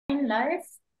Live.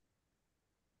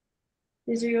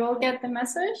 Did you all get the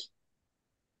message?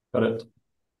 Got it.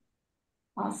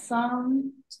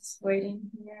 Awesome. Just waiting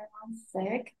here 1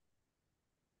 sec.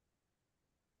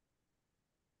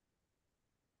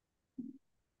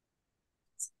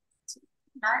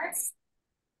 Nice.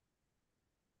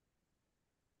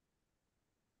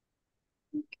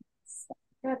 So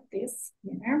got this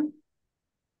here.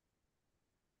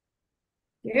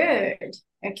 Good.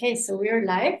 Okay, so we're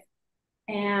live.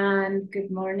 And good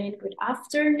morning, good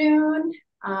afternoon,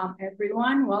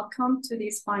 everyone. Welcome to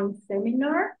this fine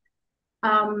seminar.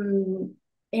 And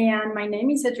my name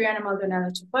is Adriana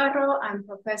Maldonado Chaparro. I'm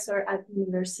professor at the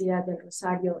Universidad del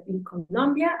Rosario in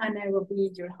Colombia, and I will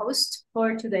be your host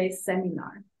for today's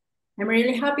seminar. I'm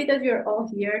really happy that you're all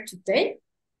here today.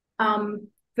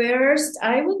 First,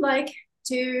 I would like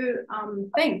to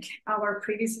thank our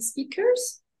previous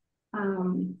speakers.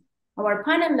 Our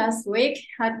panel last week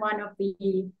had one of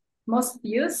the most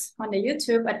views on the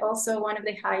YouTube, but also one of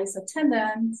the highest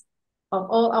attendance of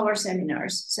all our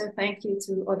seminars. So thank you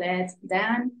to Odette,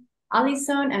 Dan,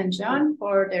 Alison, and John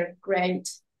for their great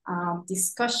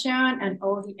discussion and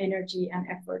all the energy and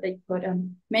effort they put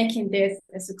on making this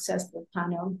a successful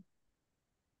panel.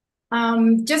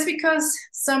 Just because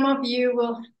some of you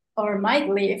will or might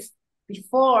leave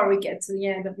before we get to the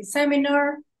end of the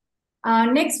seminar,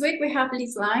 next week we have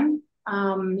Liz Lang.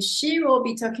 She will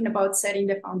be talking about setting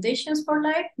the foundations for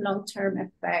life, long-term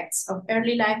effects of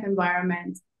early life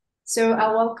environment. So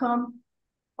I welcome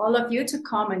all of you to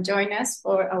come and join us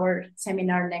for our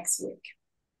seminar next week.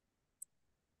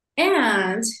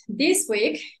 And this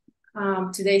week,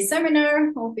 today's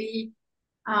seminar will be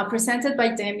presented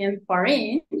by Damien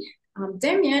Farine.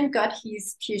 Damien got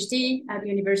his PhD at the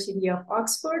University of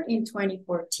Oxford in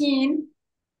 2014.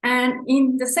 And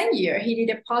in the same year, he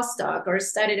did a postdoc or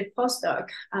studied a postdoc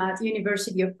at the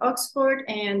University of Oxford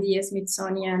and the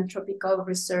Smithsonian Tropical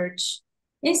Research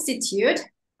Institute,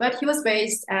 but he was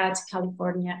based at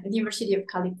California, the University of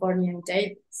California in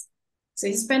Davis. So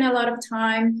he spent a lot of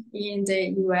time in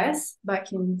the US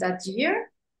back in that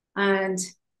year.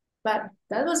 But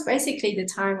that was basically the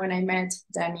time when I met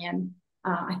Damien.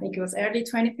 I think it was early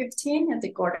 2015 at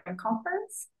the Gordon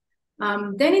Conference.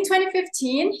 Then in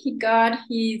 2015, he got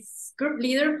his group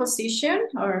leader position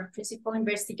or principal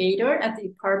investigator at the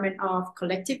Department of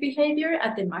Collective Behavior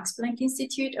at the Max Planck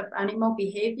Institute of Animal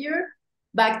Behavior.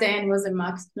 Back then was the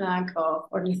Max Planck of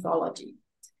Ornithology.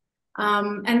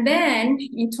 And then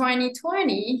in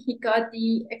 2020, he got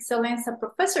the Excellenza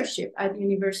Professorship at the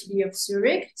University of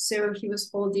Zurich. So he was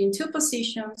holding two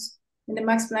positions in the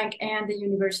Max Planck and the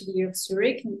University of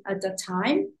Zurich at that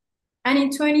time. And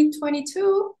in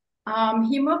 2022,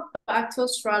 he moved back to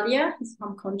Australia, his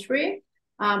home country,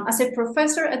 as a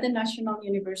professor at the National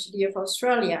University of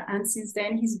Australia. And since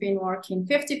then, he's been working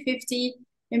 50-50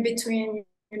 in between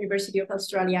University of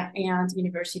Australia and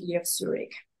University of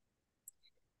Zurich.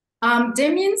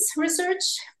 Damien's research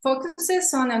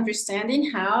focuses on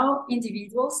understanding how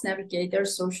individuals navigate their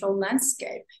social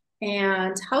landscape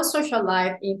and how social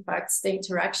life impacts the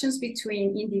interactions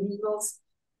between individuals'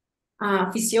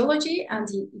 physiology and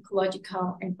the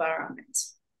ecological environment.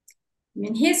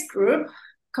 His group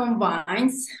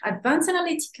combines advanced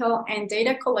analytical and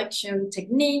data collection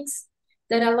techniques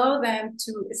that allow them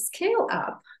to scale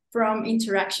up from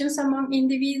interactions among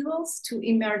individuals to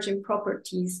emerging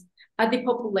properties at the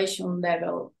population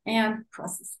level and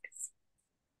processes.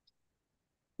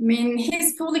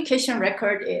 His publication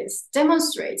record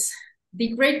demonstrates the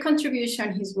great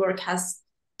contribution his work has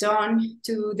done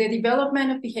to the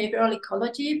development of behavioral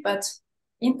ecology, but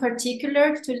in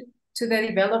particular to the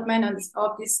development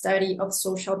of the study of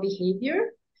social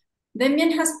behavior.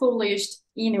 Damien has published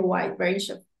in a wide range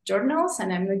of journals,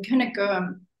 and I'm not gonna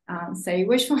go and say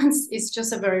which ones, it's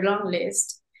just a very long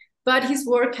list, but his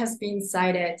work has been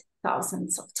cited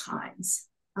thousands of times.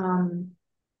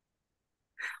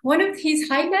 One of his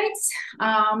highlights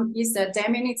is that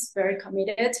Damien is very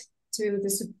committed to the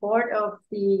support of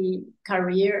the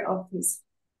career of his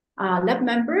lab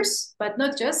members, but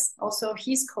not just, also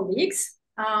his colleagues.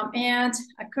 And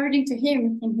according to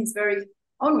him, in his very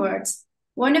own words,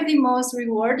 one of the most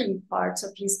rewarding parts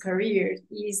of his career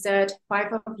is that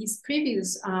 5 of his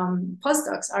previous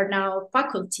postdocs are now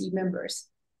faculty members.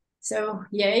 So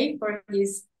yay for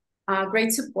his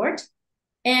great support.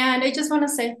 And I just want to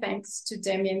say thanks to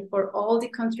Damien for all the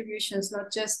contributions,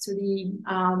 not just to the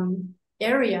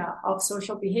area of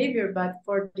social behavior, but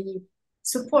for the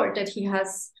support that he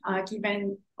has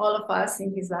given all of us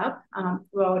in his lab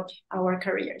throughout our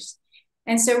careers.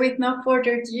 And so with no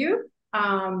further ado,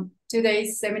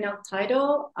 today's seminar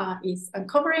title is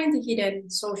Uncovering the Hidden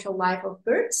Social Life of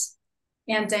Birds.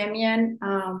 And Damien,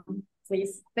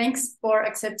 please, thanks for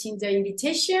accepting the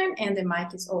invitation, and the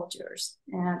mic is all yours.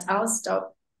 And I'll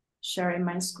stop sharing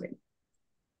my screen.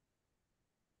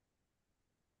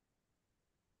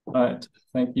 All right,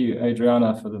 thank you,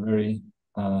 Adriana, for the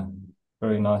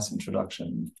very nice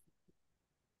introduction.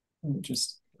 Let me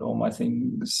just get all my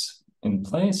things in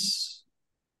place.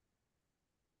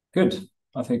 Good,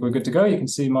 I think we're good to go. You can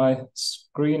see my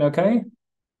screen okay?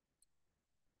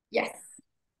 Yes.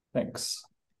 Thanks.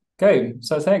 Okay,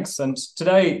 so thanks. And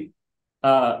today,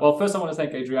 well, first I want to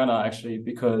thank Adriana, actually,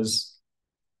 because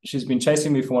she's been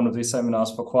chasing me for one of these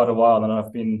seminars for quite a while, and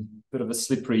I've been a bit of a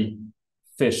slippery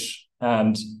fish.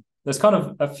 And there's kind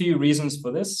of a few reasons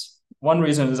for this. One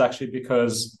reason is actually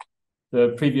because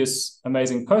the previous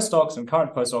amazing postdocs and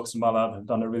current postdocs in my lab have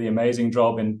done a really amazing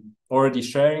job in already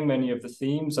sharing many of the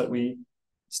themes that we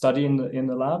study in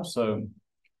the lab, so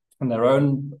in their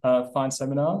own fine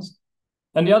seminars.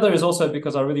 And the other is also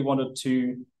because I really wanted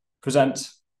to present,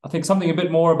 I think, something a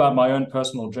bit more about my own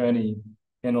personal journey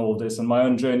in all this and my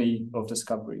own journey of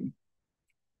discovery.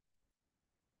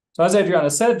 So as Adriana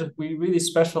said, we really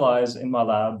specialize in my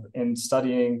lab in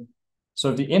studying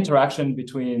sort of the interaction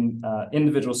between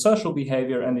individual social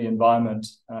behavior and the environment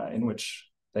in which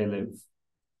they live.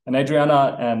 And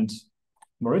Adriana and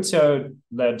Maurizio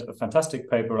led a fantastic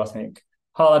paper, I think,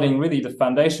 highlighting really the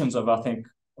foundations of, I think,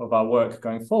 of our work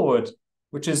going forward,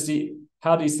 which is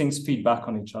how these things feed back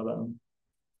on each other,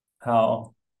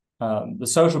 how the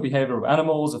social behavior of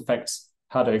animals affects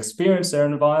how they experience their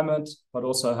environment, but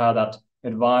also how that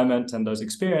environment and those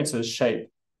experiences shape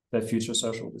their future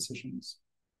social decisions.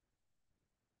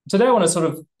 Today, I want to sort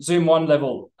of zoom one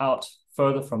level out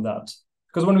further from that,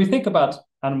 because when we think about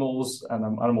animals and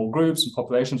animal groups and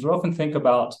populations, we often think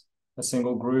about a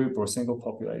single group or a single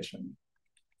population.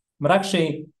 But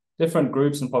actually, different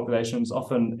groups and populations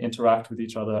often interact with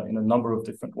each other in a number of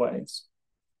different ways.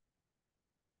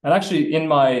 And actually,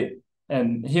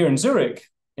 here in Zurich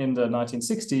in the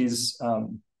 1960s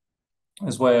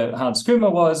is where Hans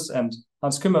Kummer was, and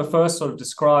Hans Kummer first sort of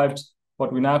described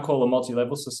what we now call a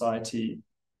multi-level society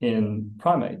in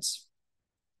primates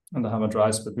and the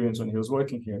Hamadryas baboons when he was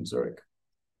working here in Zurich.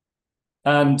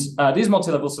 And these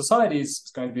multi-level societies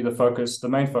is going to be the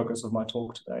main focus of my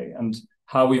talk today, and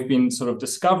how we've been sort of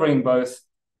discovering both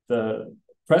the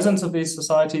presence of these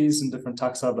societies in different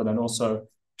taxa, but then also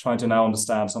trying to now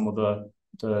understand some of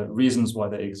the reasons why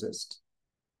they exist.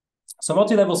 So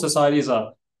multi-level societies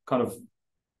are kind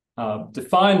of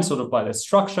defined sort of by their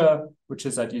structure, which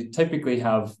is that you typically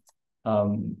have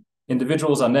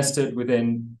individuals are nested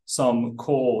within some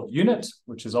core unit,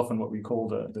 which is often what we call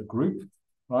the group,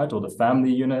 right? Or the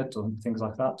family unit or things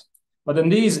like that. But then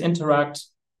these interact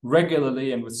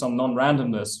regularly and with some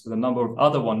non-randomness with a number of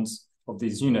other ones of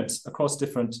these units across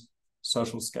different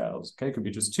social scales. Okay, it could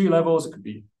be just two levels, it could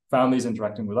be families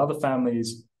interacting with other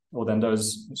families, or then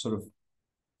those sort of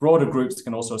broader groups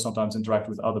can also sometimes interact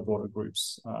with other broader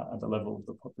groups at the level of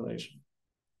the population.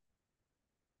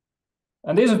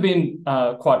 And these have been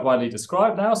quite widely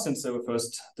described now since they were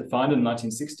first defined in the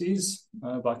 1960s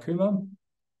by Kummer,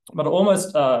 but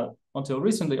almost until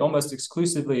recently, almost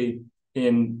exclusively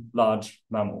in large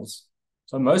mammals.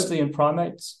 So mostly in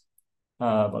primates,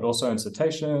 but also in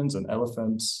cetaceans and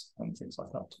elephants and things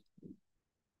like that.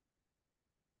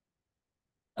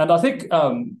 And I think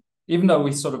even though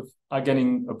we sort of are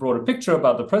getting a broader picture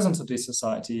about the presence of these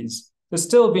societies, there's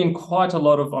still been quite a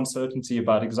lot of uncertainty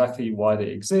about exactly why they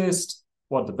exist,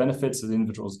 what the benefits that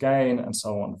individuals gain, and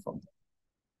so on from them.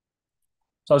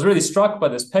 So I was really struck by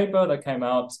this paper that came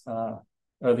out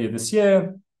earlier this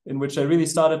year, in which they really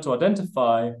started to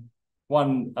identify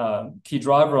one key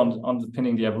driver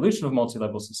underpinning the evolution of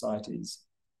multi-level societies,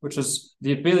 which is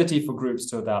the ability for groups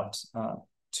to adapt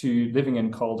to living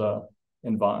in colder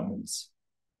environments.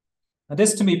 And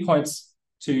this to me points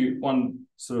to one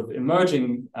sort of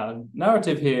emerging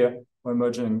narrative here, or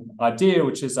emerging idea,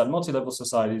 which is that multi-level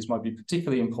societies might be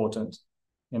particularly important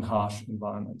in harsh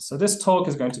environments. So this talk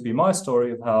is going to be my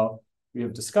story of how we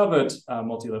have discovered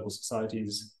multi-level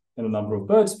societies in a number of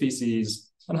bird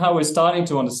species, and how we're starting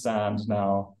to understand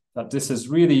now that this is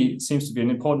really seems to be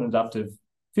an important adaptive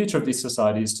feature of these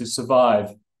societies to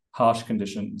survive harsh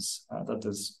conditions that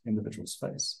those individuals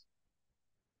face.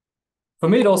 For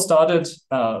me, it all started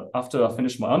after I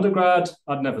finished my undergrad.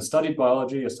 I'd never studied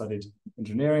biology. I studied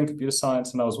engineering, computer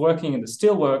science, and I was working in the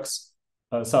steelworks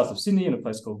south of Sydney in a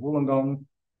place called Wollongong.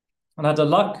 And I had the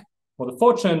luck or the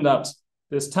fortune that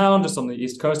this town just on the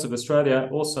east coast of Australia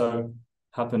also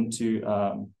happened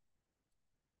to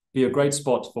be a great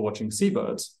spot for watching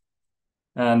seabirds.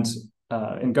 And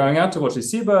in going out to watch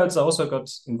these seabirds, I also got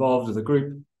involved with a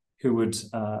group who would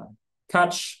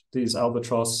catch these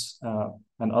albatross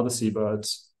and other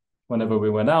seabirds whenever we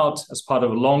went out as part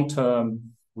of a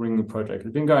long-term ringing project.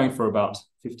 It's been going for about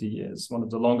 50 years, one of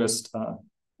the longest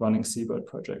running seabird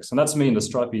projects. And that's me in the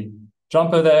stripy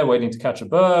jumper there, waiting to catch a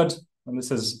bird. And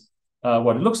this is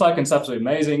what it looks like. And it's absolutely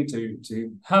amazing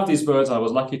to have these birds. I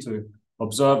was lucky to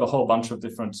observe a whole bunch of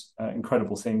different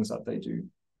incredible things that they do.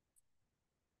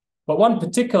 But one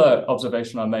particular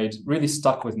observation I made really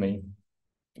stuck with me,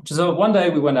 which is one day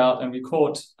we went out and we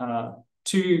caught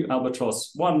two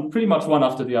albatross, pretty much one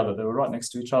after the other. They were right next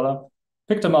to each other,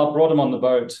 picked them up, brought them on the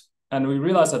boat, and we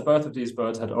realized that both of these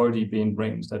birds had already been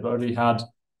ringed. They'd already had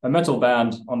a metal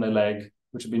band on their leg,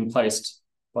 which had been placed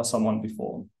by someone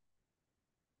before.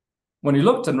 When we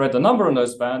looked and read the number on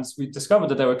those bands, we discovered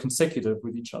that they were consecutive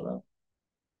with each other.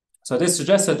 So this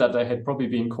suggested that they had probably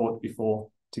been caught before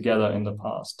together in the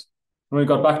past. When we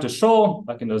got back to shore,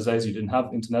 back in those days, you didn't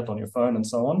have internet on your phone and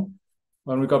so on.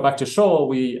 When we got back to shore,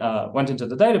 we went into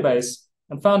the database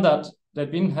and found that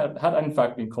they'd had in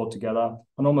fact been caught together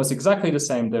on almost exactly the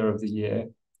same day of the year,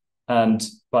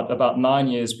 but about 9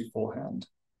 years beforehand.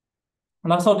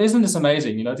 And I thought, isn't this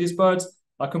amazing? You know, these birds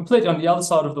are completely on the other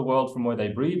side of the world from where they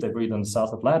breed. They breed in the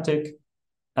South Atlantic.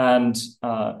 And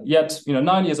yet,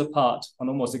 9 years apart on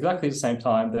almost exactly the same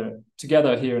time, they're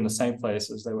together here in the same place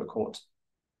as they were caught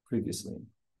previously.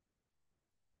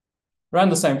 Around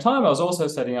the same time, I was also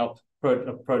setting up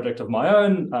a project of my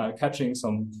own, catching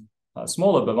some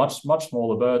smaller, but much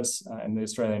smaller birds in the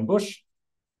Australian bush,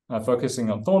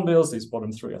 focusing on thornbills. These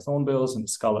bottom three are thornbills and the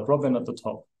scarlet robin at the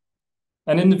top,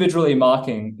 and individually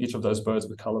marking each of those birds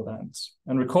with color bands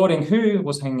and recording who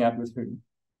was hanging out with who.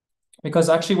 Because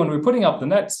actually, when we were putting up the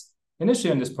nets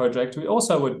initially in this project, I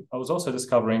was also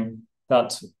discovering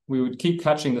that we would keep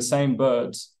catching the same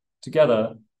birds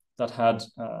together that had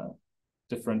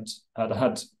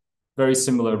had very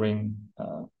similar ring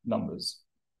numbers.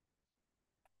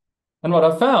 And what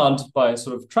I found by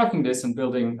sort of tracking this and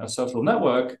building a social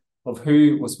network of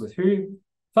who was with who,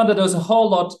 found that there was a whole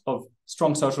lot of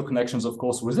strong social connections, of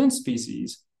course, within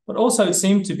species, but also it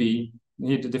seemed to be,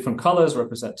 here the different colors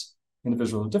represent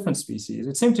individuals of different species.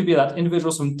 It seemed to be that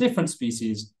individuals from different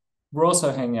species were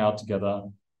also hanging out together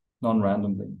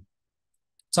non-randomly.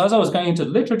 So as I was going into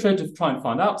the literature to try and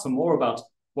find out some more about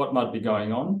what might be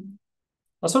going on,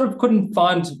 I sort of couldn't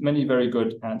find many very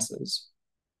good answers.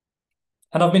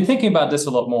 And I've been thinking about this a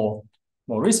lot more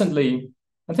recently,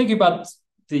 and thinking about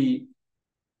the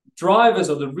drivers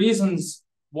or the reasons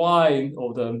why,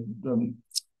 or the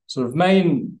sort of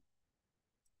main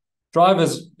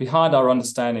drivers behind our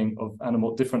understanding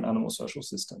of different animal social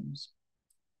systems.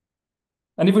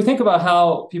 And if we think about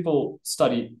how people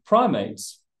study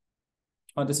primates,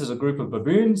 this is a group of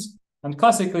baboons, and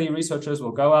classically researchers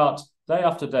will go out day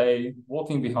after day,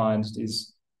 walking behind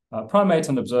these primates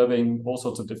and observing all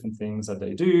sorts of different things that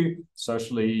they do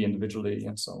socially, individually,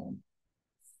 and so on.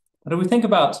 But if we think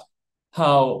about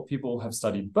how people have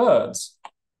studied birds,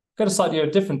 get a slightly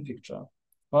different picture,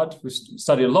 right? We've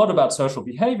studied a lot about social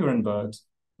behavior in birds,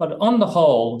 but on the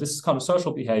whole, this kind of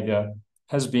social behavior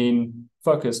has been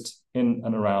focused in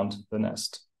and around the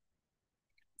nest.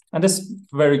 And there's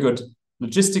very good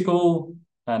logistical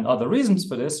and other reasons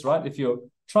for this, right? If you're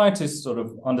trying to sort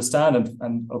of understand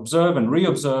and observe and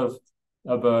re-observe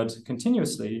a bird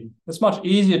continuously, it's much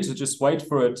easier to just wait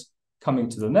for it coming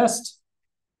to the nest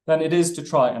than it is to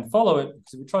try and follow it.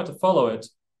 Because if you try to follow it,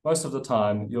 most of the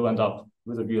time you'll end up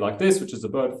with a view like this, which is the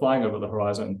bird flying over the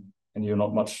horizon, and you're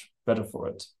not much better for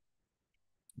it.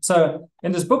 So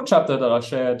in this book chapter that I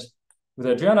shared with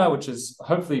Adriana, which is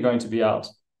hopefully going to be out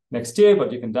next year,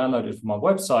 but you can download it from our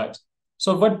website,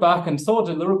 so I went back and thought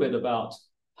a little bit about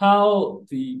how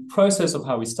the process of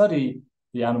how we study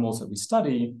the animals that we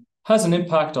study has an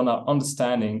impact on our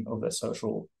understanding of their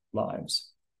social lives.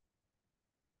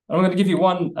 And I'm going to give you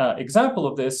one example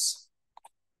of this,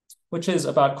 which is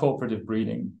about cooperative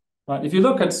breeding. Right? If you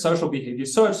look at social behavior, you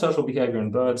search social behavior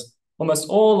in birds, almost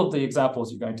all of the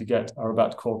examples you're going to get are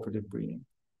about cooperative breeding.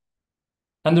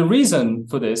 And the reason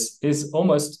for this is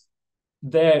almost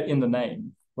there in the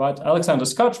name, right? Alexander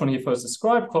Skutch, when he first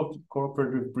described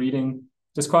cooperative breeding,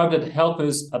 described it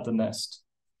helpers at the nest.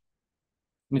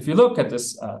 And if you look at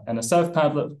this NSF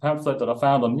pamphlet that I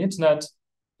found on the internet,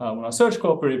 when I searched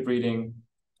cooperative breeding,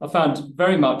 I found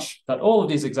very much that all of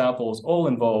these examples all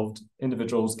involved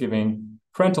individuals giving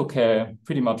parental care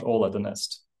pretty much all at the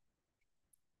nest.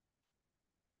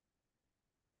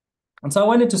 And so I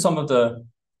went into some of the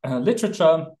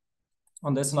literature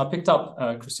on this, and I picked up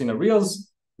Christina Reel's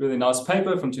really nice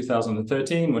paper from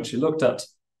 2013, which she looked at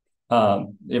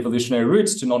evolutionary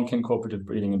routes to non-kin cooperative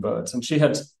breeding in birds. And she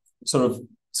had sort of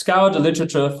scoured the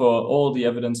literature for all the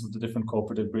evidence of the different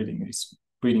cooperative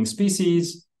breeding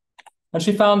species. And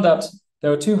she found that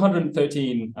there were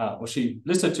 213, she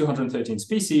listed 213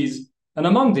 species. And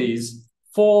among these,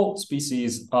 4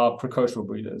 species are precocial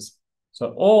breeders.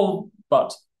 So all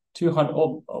but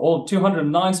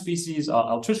 209 species are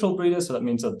altricial breeders. So that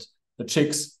means that the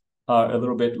chicks are a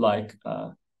little bit like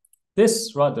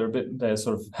this, right? They're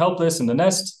sort of helpless in the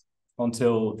nest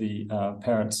until the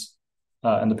parents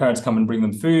come and bring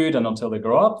them food and until they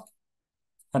grow up.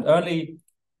 And only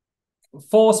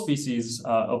 4 species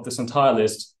of this entire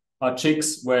list are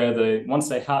chicks where once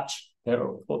they hatch, they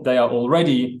are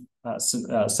already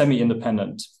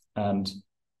semi-independent and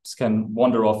can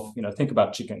wander off, think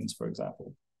about chickens, for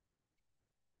example.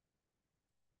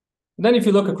 And then if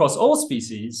you look across all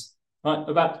species, right,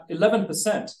 about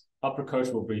 11% are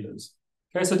precocial breeders.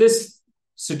 Okay, so this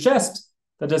suggests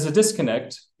that there's a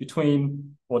disconnect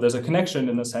between, or there's a connection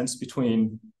in a sense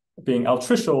between being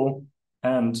altricial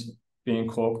and being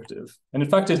cooperative. And in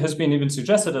fact, it has been even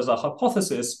suggested as a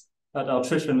hypothesis that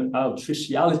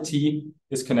altriciality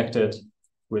is connected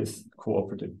with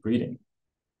cooperative breeding.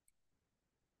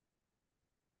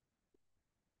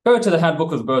 Go to the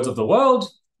Handbook of the Birds of the World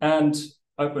and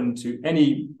open to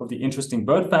any of the interesting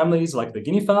bird families like the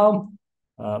guinea fowl.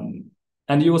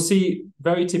 And you will see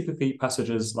very typically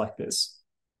passages like this.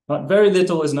 But very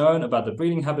little is known about the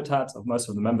breeding habitats of most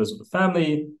of the members of the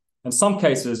family. In some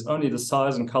cases, only the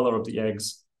size and color of the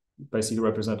eggs basically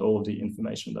represent all of the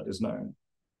information that is known.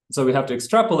 So we have to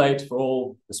extrapolate for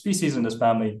all the species in this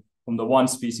family from the one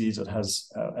species that has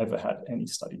ever had any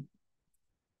study,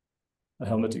 the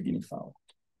helmeted guinea fowl.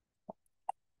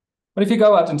 But if you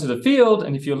go out into the field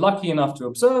and if you're lucky enough to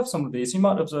observe some of these, you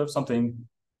might observe something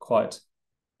quite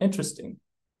interesting.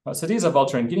 So these are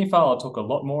vulture and guinea fowl. I'll talk a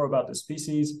lot more about this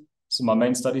species. This is my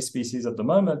main study species at the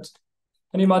moment.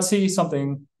 And you might see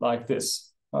something like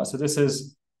this. So this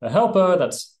is a helper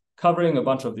that's covering a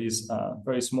bunch of these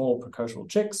very small precocial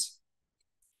chicks,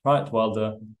 right?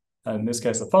 While in this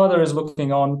case, the father is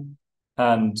looking on.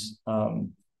 And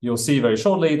you'll see very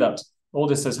shortly that all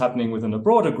this is happening within a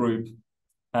broader group,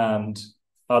 and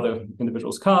other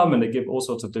individuals come and they give all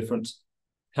sorts of different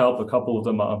help. A couple of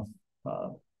them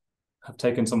have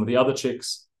taken some of the other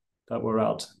chicks that were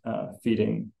out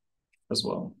feeding as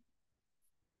well.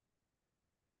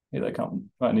 Here they come,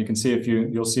 right? And you can see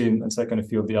you'll see in a second a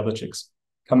few of the other chicks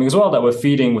coming as well that were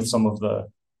feeding with some of the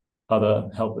other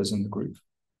helpers in the group.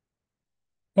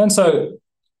 And so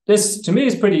this, to me,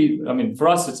 is pretty, for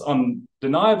us, it's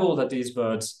undeniable that these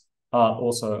birds are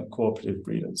also cooperative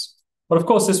breeders. But of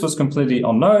course, this was completely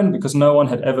unknown because no one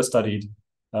had ever studied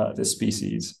this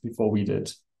species before we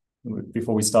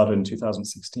started in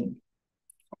 2016.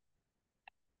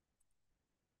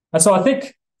 And so I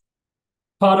think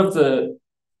part of the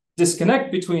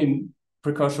disconnect between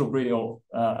precocial breeding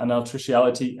and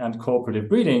altriciality and cooperative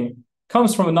breeding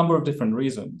comes from a number of different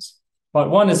reasons. But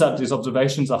one is that these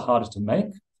observations are harder to make.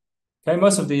 Okay,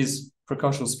 most of these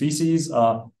precocial species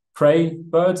are prey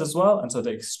birds as well, and so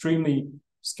they're extremely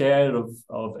scared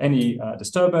of any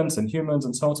disturbance and humans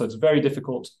and so on. So it's very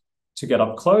difficult to get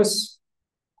up close.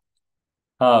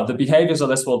 The behaviors are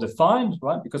less well defined,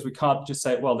 right? Because we can't just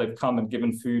say, well, they've come and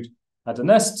given food at the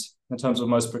nest. In terms of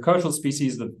most precocial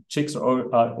species, the chicks are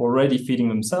already feeding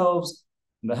themselves.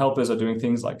 And the helpers are doing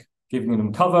things like giving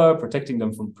them cover, protecting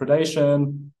them from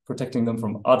predation, protecting them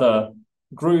from other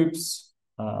groups,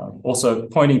 also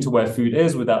pointing to where food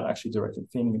is without actually directly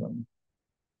feeding them.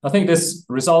 I think this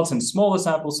results in smaller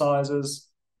sample sizes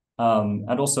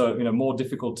and also, more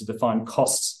difficult to define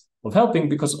costs of helping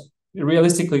because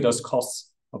realistically those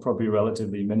costs are probably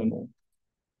relatively minimal.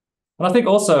 And I think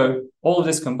also all of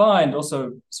this combined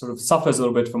also sort of suffers a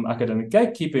little bit from academic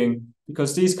gatekeeping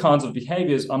because these kinds of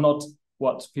behaviors are not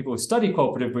what people who study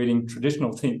cooperative breeding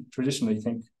traditionally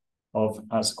think of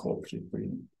as cooperative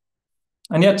breeding.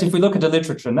 And yet, if we look at the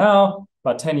literature now,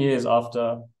 about 10 years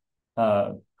after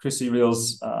Chrissy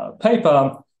Reel's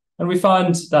paper, and we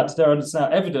find that there is now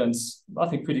evidence, I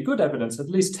think pretty good evidence, at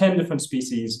least 10 different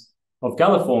species of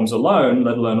galliforms alone,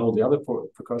 let alone all the other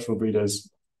precocial breeders,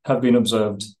 have been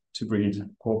observed to breed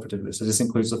cooperatively. So this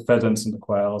includes the pheasants and the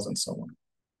quails and so on.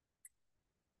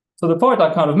 So the point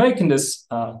I kind of make in this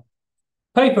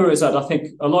paper is that I think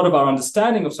a lot of our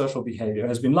understanding of social behavior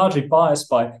has been largely biased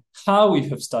by how we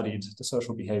have studied the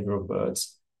social behavior of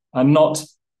birds, and not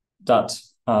that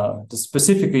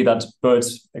specifically that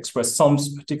birds express some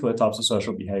particular types of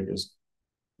social behaviors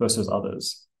versus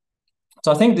others.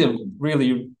 So I think the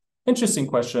really interesting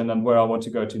question, and where I want to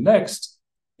go to next,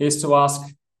 is to ask,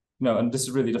 and this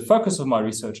is really the focus of my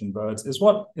research in birds, is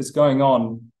what is going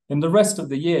on in the rest of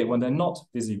the year when they're not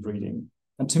busy breeding.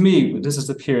 And to me, this is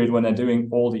the period when they're doing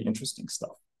all the interesting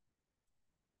stuff.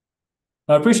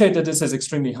 Now, I appreciate that this is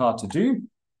extremely hard to do.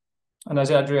 And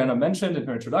as Adriana mentioned in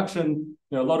her introduction,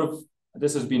 a lot of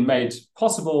this has been made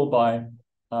possible by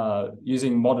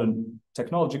using modern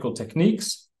technological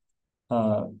techniques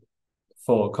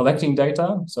for collecting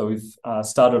data. So we've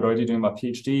started already doing my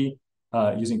PhD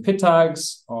using PID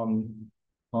tags on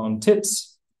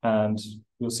tits. And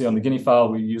you'll see on the guinea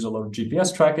fowl, we use a lot of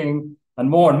GPS tracking. And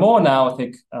more now, I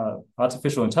think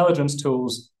artificial intelligence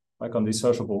tools, like on these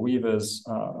sociable weavers,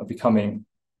 are becoming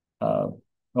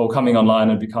or coming online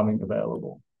and becoming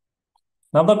available.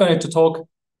 Now, I'm not going to talk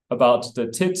about the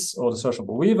tits or the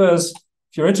sociable weavers.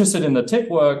 If you're interested in the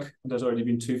tit work, there's already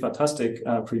been 2 fantastic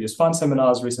previous fun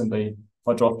seminars recently.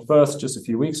 I dropped Firth just a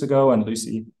few weeks ago, and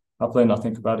Lucy Upland, I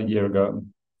think about a year ago,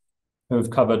 who've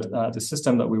covered the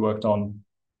system that we worked on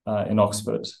in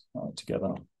Oxford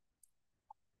together.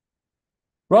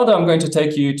 Rather, I'm going to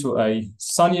take you to a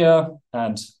sunnier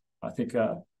and I think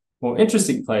a more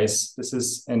interesting place. This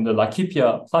is in the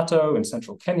Laikipia Plateau in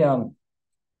central Kenya,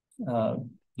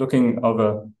 looking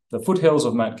over the foothills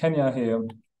of Mount Kenya here.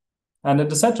 And at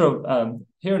the center of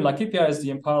here in Laikipia is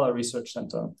the Impala Research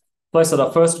Center, a place that I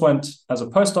first went as a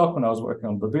postdoc when I was working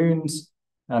on baboons,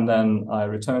 and then I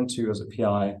returned to as a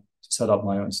PI to set up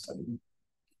my own study.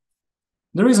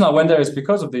 The reason I went there is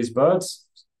because of these birds.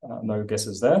 No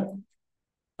guesses there.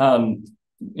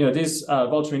 These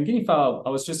vulturine guinea fowl,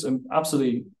 I was just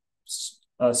absolutely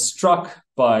struck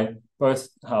by both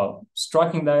how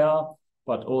striking they are,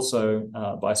 but also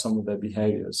by some of their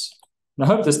behaviors. And I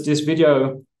hope this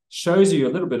video shows you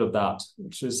a little bit of that,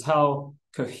 which is how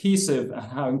cohesive and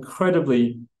how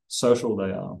incredibly social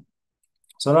they are.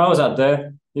 So when I was out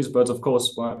there, these birds, of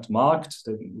course, weren't marked.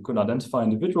 We couldn't identify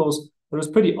individuals, but it was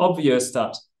pretty obvious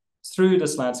that through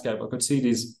this landscape, I could see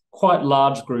these quite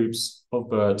large groups of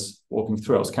birds walking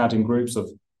through. I was counting groups of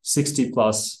 60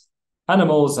 plus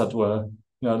animals that were,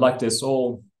 like this,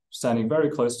 all standing very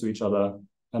close to each other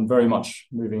and very much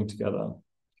moving together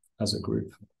as a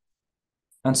group.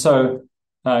 And so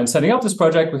in setting up this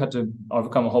project, we had to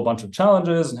overcome a whole bunch of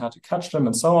challenges and how to catch them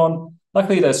and so on.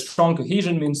 Luckily, their strong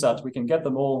cohesion means that we can get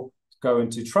them all to go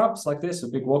into traps like this, a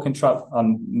big walking trap.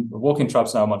 The walking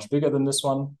trap's now much bigger than this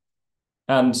one.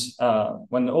 And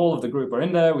when all of the group are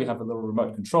in there, we have a little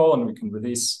remote control and we can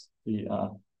release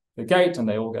the gate and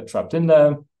they all get trapped in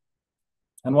there.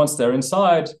 And once they're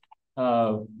inside,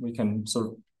 we can sort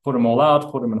of put them all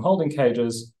out, put them in holding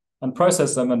cages and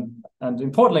process them. And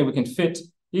importantly, we can fit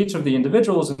each of the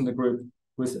individuals in the group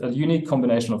with a unique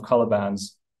combination of color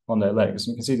bands on their legs.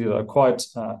 And you can see they are quite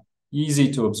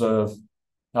easy to observe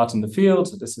out in the field.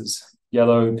 So this is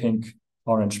yellow, pink,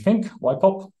 orange, pink, white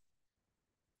pop.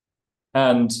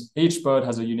 And each bird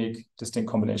has a unique, distinct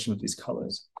combination of these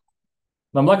colors.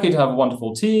 And I'm lucky to have a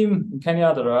wonderful team in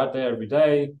Kenya that are out there every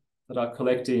day that are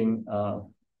collecting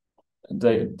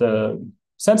the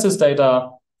census data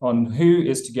on who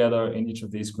is together in each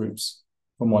of these groups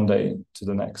from one day to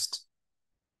the next.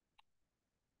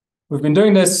 We've been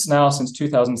doing this now since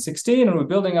 2016, and we're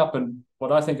building up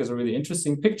what I think is a really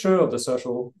interesting picture of the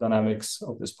social dynamics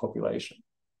of this population.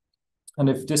 And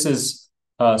if this is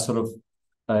sort of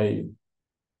a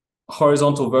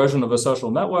horizontal version of a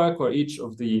social network where each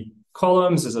of the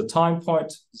columns is a time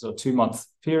point, these are 2-month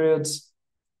periods,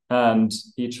 and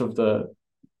each of the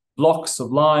blocks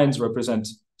of lines represent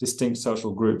distinct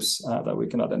social groups that we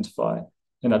can identify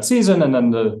in that season, and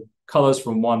then the colors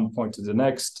from one point to the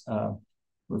next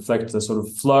reflect the sort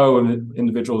of flow of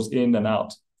individuals in and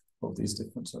out of these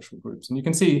different social groups. And you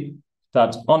can see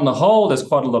that on the whole, there's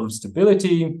quite a lot of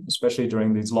stability, especially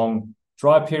during these long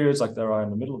dry periods like there are in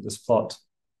the middle of this plot.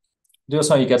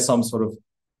 Also, you get some sort of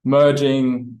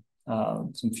merging,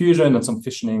 some fusion and some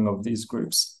fissioning of these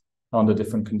groups under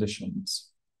different conditions.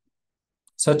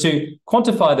 So to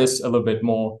quantify this a little bit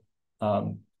more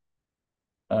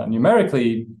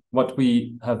numerically, what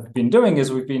we have been doing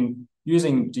is we've been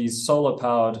using these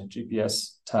solar-powered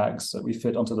GPS tags that we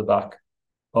fit onto the back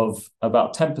of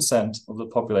about 10% of the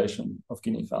population of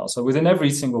guinea fowl. So within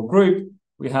every single group,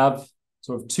 we have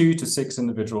sort of 2 to 6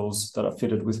 individuals that are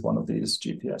fitted with one of these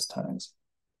GPS tags.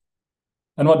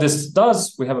 And what this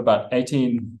does, we have about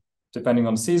 18, depending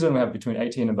on the season, we have between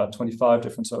 18 and about 25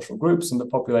 different social groups in the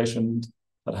population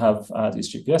that have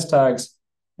these GPS tags.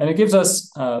 And it gives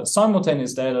us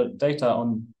simultaneous data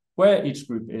on where each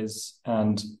group is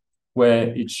and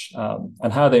where each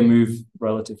and how they move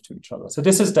relative to each other. So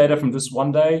this is data from just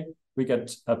one day. We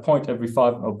get a point every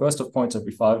 5, or burst of points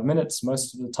every 5 minutes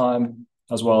most of the time,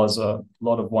 as well as a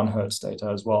lot of 1 Hertz data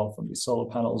as well from these solar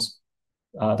panels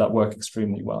that work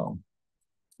extremely well.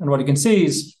 And what you can see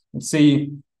is,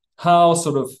 how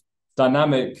sort of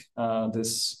dynamic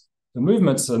the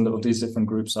movements of these different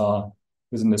groups are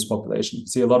within this population. You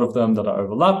see a lot of them that are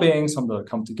overlapping, some that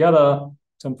come together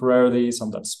temporarily, some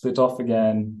that split off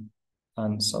again,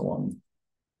 and so on.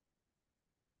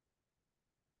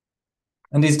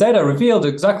 And these data revealed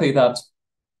exactly that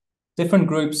different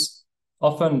groups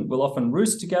will often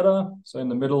roost together. So in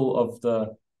the middle of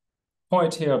the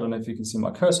point here, I don't know if you can see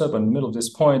my cursor, but in the middle of this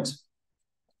point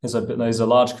there's a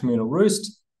large communal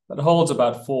roost that holds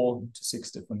about 4 to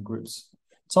 6 different groups.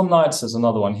 Some nights there's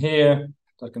another one here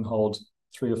that can hold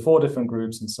 3 or 4 different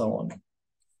groups, and so on.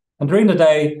 And during the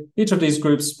day, each of these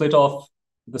groups split off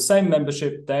the same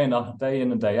membership day in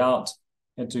and day out,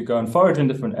 and to go and forage in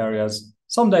different areas.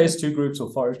 Some days 2 groups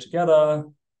will forage together.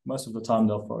 Most of the time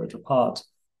they'll forage apart,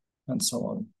 and so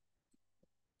on.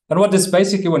 And what this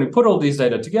basically, when we put all these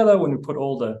data together, when we put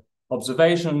all the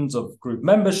observations of group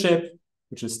membership,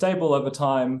 which is stable over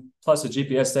time, plus the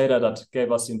GPS data that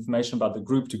gave us information about the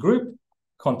group-to-group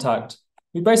contact,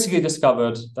 we basically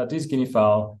discovered that these guinea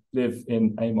fowl live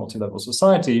in a multi-level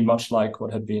society, much like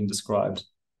what had been described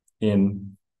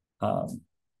in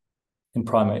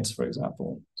primates, for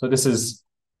example. So this is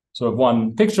sort of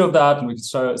one picture of that, and we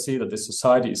can see that this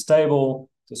society is stable.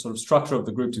 The sort of structure of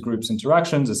the group-to-groups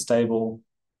interactions is stable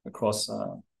across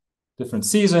different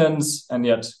seasons, and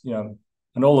yet,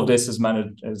 and all of this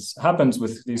happens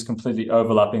with these completely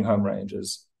overlapping home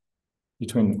ranges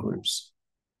between the groups.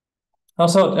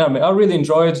 Also, I really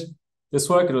enjoyed this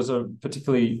work. It was a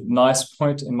particularly nice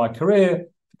point in my career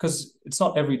because it's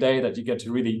not every day that you get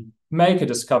to really make a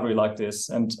discovery like this.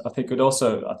 And I think it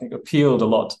also, appealed a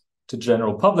lot to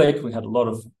general public. We had a lot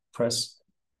of press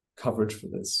coverage for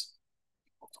this.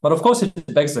 But of course,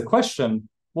 it begs the question,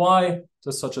 why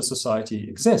does such a society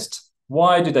exist?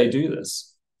 Why do they do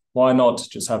this? Why not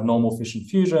just have normal fission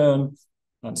fusion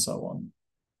and so on?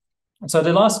 And so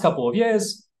the last couple of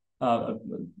years,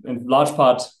 in large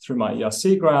part through my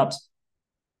ERC grant,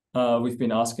 we've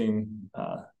been asking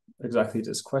exactly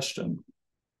this question.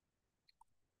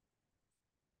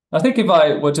 I think if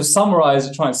I were to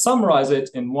try and summarize it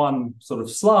in one sort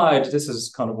of slide, this is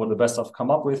kind of what the best I've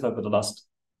come up with over the last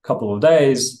couple of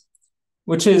days,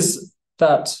 which is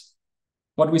that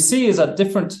what we see is that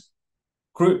different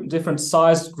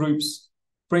sized groups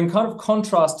bring kind of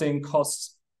contrasting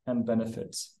costs and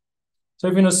benefits. So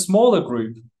if you're in a smaller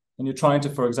group and you're trying to,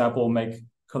 for example, make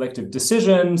collective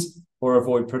decisions or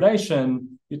avoid predation,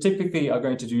 you typically are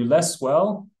going to do less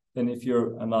well than if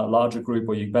you're in a larger group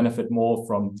where you benefit more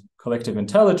from collective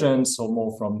intelligence or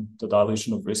more from the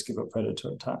dilution of risk if a predator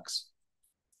attacks.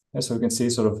 And so we can see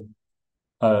sort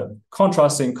of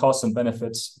contrasting costs and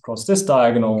benefits across this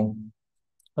diagonal.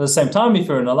 At the same time, if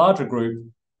you're in a larger group,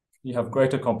 you have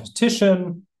greater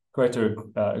competition, greater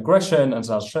aggression, and as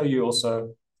I'll show you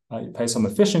also, you pay some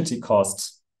efficiency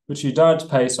costs, which you don't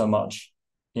pay so much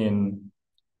in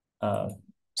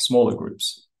smaller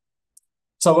groups.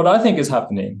 So what I think is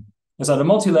happening is that a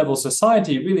multi-level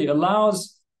society really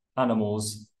allows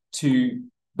animals to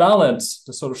balance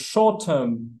the sort of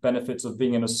short-term benefits of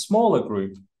being in a smaller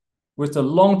group with the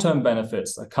long-term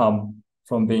benefits that come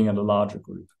from being in a larger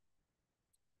group.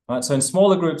 Right? So in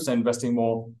smaller groups, they're investing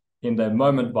more in their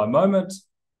moment-by-moment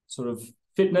sort of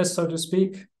fitness, so to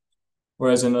speak.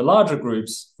 Whereas in the larger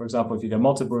groups, for example, if you get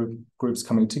multiple groups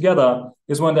coming together,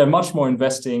 is when they're much more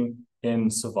investing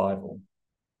in survival.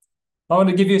 I want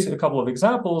to give you a couple of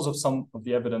examples of some of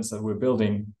the evidence that we're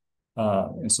building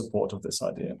in support of this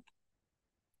idea.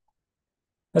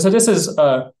 And so this is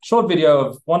a short video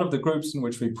of one of the groups in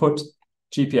which we put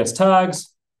GPS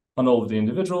tags on all of the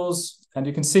individuals. And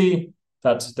you can see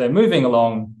that they're moving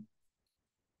along,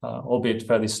 albeit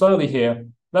fairly slowly here.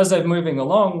 But as they're moving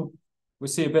along, we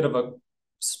see a bit of a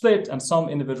split, and some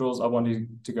individuals are wanting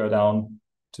to go down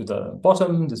to the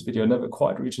bottom. This video never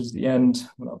quite reaches the end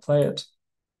when I play it.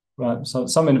 Right, so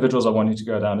some individuals are wanting to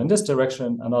go down in this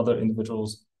direction, and other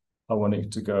individuals are wanting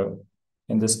to go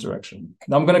in this direction.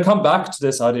 Now I'm going to come back to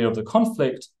this idea of the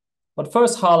conflict, but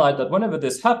first highlight that whenever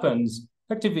this happens,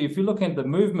 effectively, if you look at the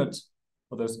movement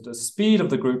or the speed of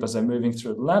the group as they're moving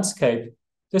through the landscape,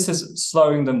 this is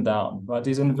slowing them down, right?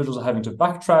 These individuals are having to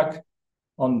backtrack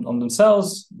on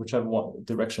themselves, whichever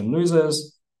direction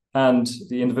loses, and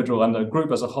the individual and the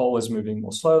group as a whole is moving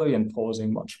more slowly and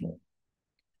pausing much more.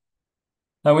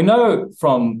 Now we know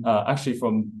from actually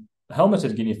from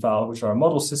helmeted guinea fowl, which are a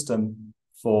model system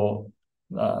for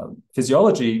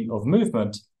physiology of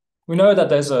movement, we know that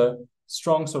there's a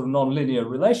strong sort of non-linear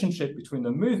relationship between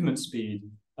the movement speed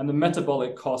and the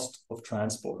metabolic cost of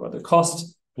transport, right? The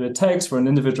cost that it takes for an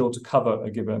individual to cover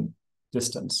a given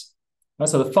distance. Right?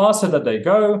 So the faster that they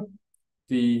go,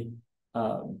 the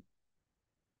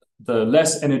the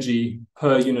less energy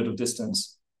per unit of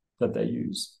distance that they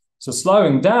use. So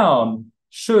slowing down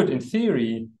should, in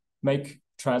theory, make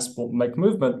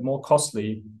movement more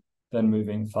costly than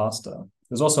moving faster.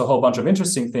 There's also a whole bunch of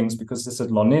interesting things because this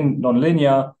is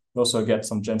non-linear. We also get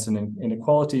some Jensen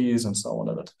inequalities and so on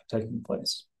that are taking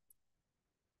place.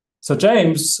 So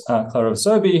James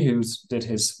Clarovosobi, who did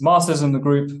his master's in the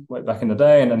group way back in the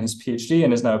day, and then his PhD,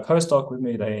 and is now a postdoc with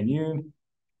me at ANU.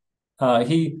 For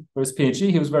his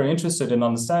PhD, he was very interested in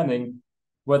understanding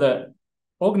whether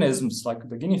organisms like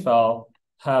the guinea fowl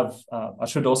have, I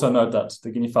should also note that the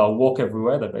guinea fowl walk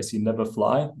everywhere, they basically never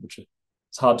fly, which is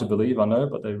hard to believe, I know,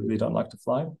 but they really don't like to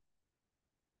fly.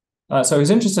 So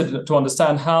he's interested to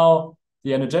understand how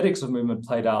the energetics of movement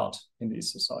played out in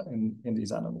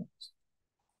these animals.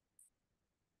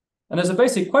 And there's a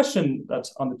basic question that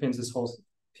underpins this whole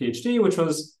PhD, which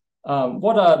was,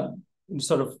 what are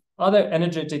sort of other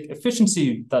energetic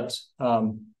efficiency that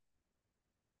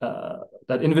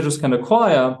that individuals can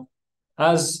acquire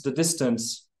as the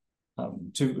distance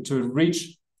to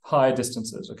reach higher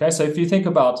distances? Okay, so if you think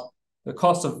about the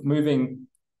cost of moving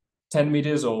 10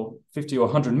 meters or 50 or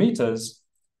 100 meters,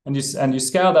 and you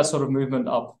scale that sort of movement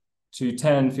up to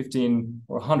 10, 15,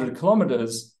 or 100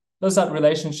 kilometers, does that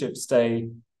relationship stay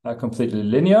completely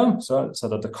linear, so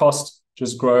that the cost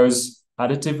just grows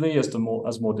additively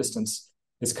as more distance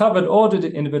is covered, or do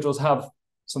the individuals have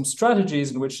some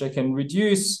strategies in which they can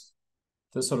reduce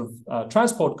the sort of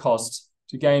transport costs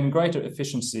to gain greater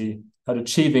efficiency at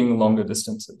achieving longer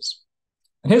distances?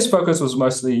 And his focus was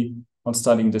mostly on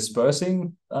studying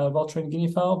dispersing vulturine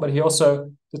guinea fowl, but he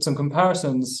also did some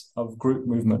comparisons of group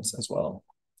movements as well.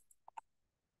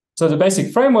 So the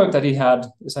basic framework that he had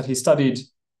is that he studied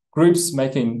groups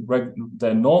making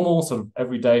their normal sort of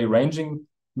everyday ranging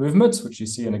movements, which you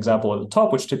see an example at the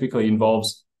top, which typically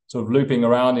involves sort of looping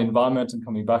around the environment and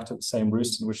coming back to the same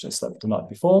roost in which they slept the night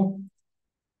before.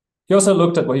 He also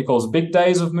looked at what he calls big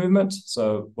days of movement.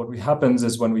 So what happens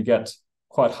is when we get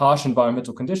quite harsh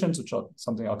environmental conditions, which are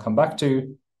something I'll come back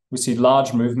to, we see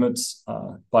large movements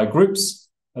by groups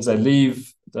as they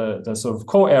leave the sort of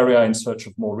core area in search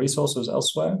of more resources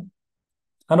elsewhere.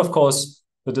 And of course,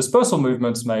 the dispersal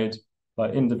movements made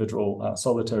by individual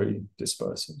solitary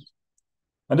dispersers.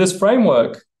 And this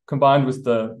framework, combined with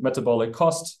the metabolic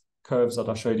cost curves that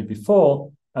I showed you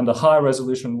before, and the high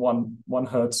resolution 1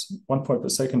 hertz, 1 point per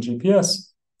second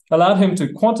GPS, allowed him to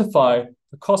quantify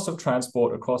the cost of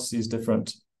transport across these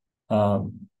different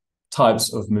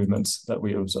types of movements that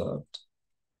we observed.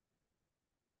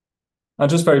 And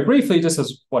just very briefly, this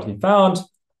is what he found.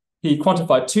 He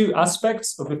quantified two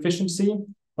aspects of efficiency.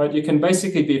 Right? You can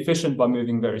basically be efficient by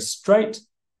moving very straight,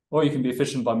 or you can be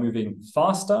efficient by moving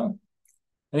faster.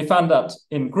 And he found that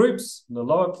in groups, in the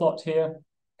lower plot here,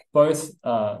 both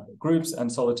groups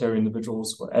and solitary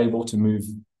individuals were able to move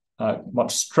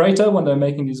much straighter when they're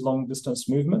making these long distance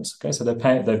movements. Okay, so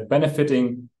they're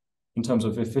benefiting in terms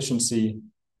of efficiency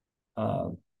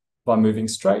by moving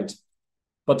straight.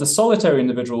 But the solitary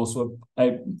individuals were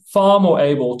far more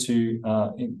able to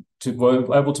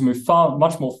move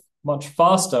much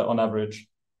faster on average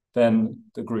than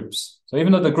the groups. So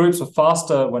even though the groups were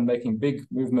faster when making big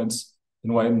movements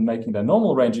when making their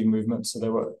normal ranging movements, so they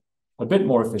were a bit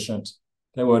more efficient,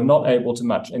 they were not able to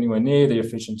match anywhere near the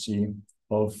efficiency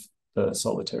of the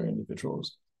solitary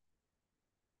individuals.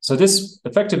 So this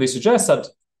effectively suggests that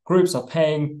groups are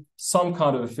paying some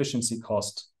kind of efficiency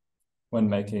cost when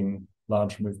making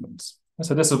large movements. And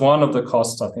so this is one of the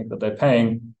costs, I think, that they're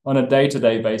paying on a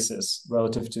day-to-day basis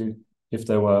relative to if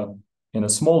they were in a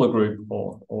smaller group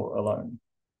or alone.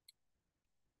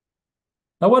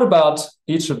 Now, what about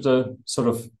each of the sort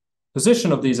of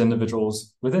position of these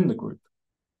individuals within the group?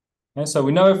 Okay, so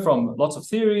we know from lots of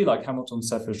theory, like Hamilton,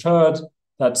 Selfridge, Hurd,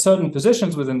 that certain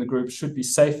positions within the group should be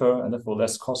safer and therefore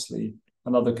less costly.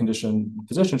 Another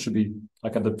position should be,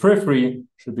 like at the periphery,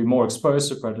 should be more exposed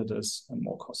to predators and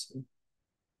more costly.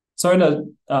 So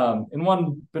in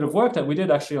one bit of work that we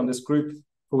did actually on this group,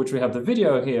 for which we have the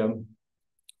video here,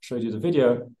 showed you the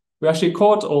video, we actually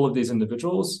caught all of these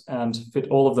individuals and fit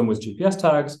all of them with GPS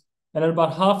tags. And in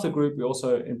about half the group, we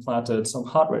also implanted some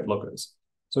heart rate loggers.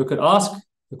 So we could ask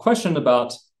the question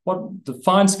about what the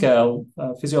fine scale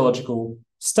physiological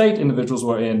state individuals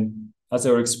were in as they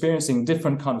were experiencing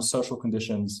different kinds of social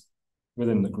conditions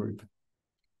within the group.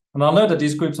 And I'll note that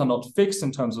these groups are not fixed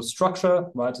in terms of structure,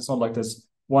 right? It's not like there's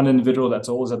one individual that's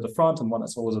always at the front and one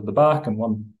that's always at the back and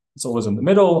one that's always in the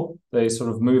middle. They sort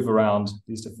of move around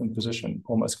these different positions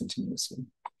almost continuously.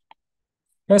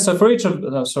 Okay, so for each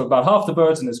of, so about half the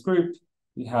birds in this group,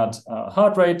 we had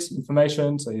heart rate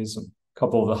information. So here's a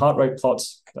couple of the heart rate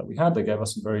plots that we had. They gave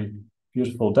us some very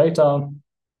beautiful data.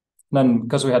 And then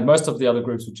because we had most of the other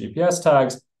groups with GPS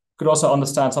tags, we could also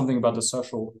understand something about the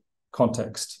social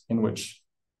context in which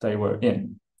they were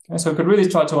in. Okay, so we could really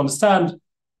try to understand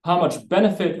how much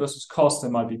benefit versus cost they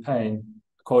might be paying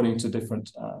according to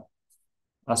different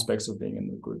aspects of being in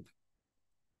the group.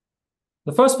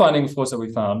 The first finding, of course, that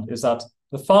we found is that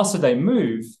the faster they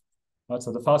move, right,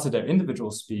 so the faster their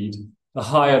individual speed, the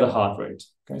higher the heart rate.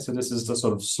 Okay, so this is the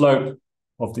sort of slope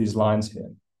of these lines here.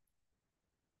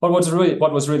 But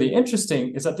what was really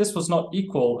interesting is that this was not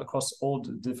equal across all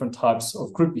the different types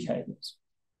of group behaviors.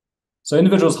 So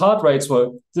individuals' heart rates were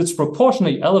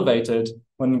disproportionately elevated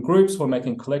when groups were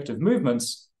making collective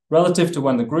movements relative to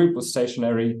when the group was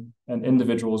stationary and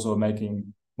individuals were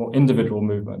making more individual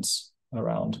movements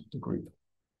around the group.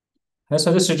 And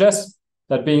so this suggests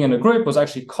that being in a group was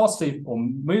actually costly, or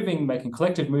making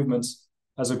collective movements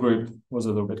as a group was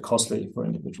a little bit costly for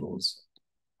individuals.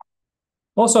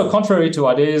 Also, contrary to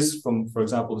ideas from, for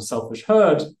example, the selfish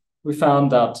herd, we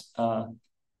found that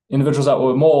individuals that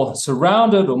were more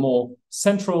surrounded or more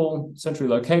centrally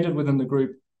located within the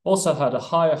group also had a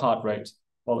higher heart rate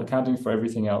while accounting for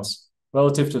everything else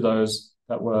relative to those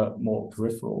that were more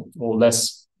peripheral or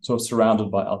less sort of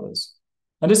surrounded by others.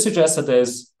 And this suggests that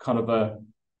there's kind of a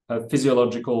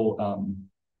physiological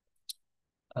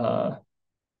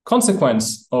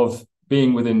consequence of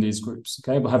being within these groups.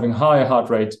 Okay, but having higher heart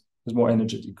rate is more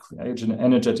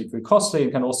energetically costly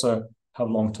and can also have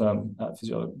long-term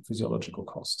physiological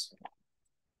costs.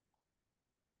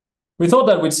 We thought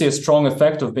that we'd see a strong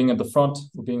effect of being at the front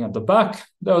or being at the back.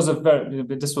 There was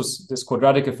this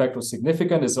quadratic effect was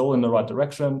significant. It's all in the right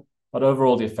direction, but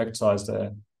overall the effect size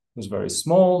there was very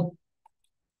small.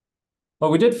 But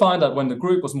we did find that when the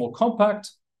group was more compact,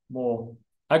 more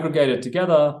aggregated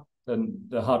together, then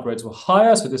the heart rates were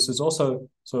higher. So this is also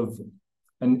sort of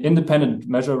an independent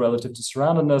measure relative to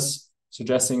surroundedness,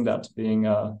 suggesting that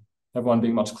everyone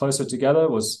being much closer together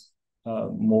was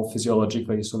more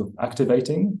physiologically sort of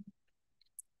activating.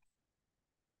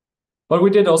 But we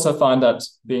did also find that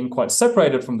being quite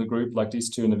separated from the group, like these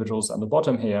two individuals at the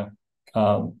bottom here,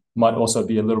 might also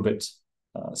be a little bit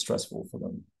stressful for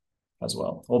them as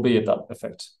well, albeit that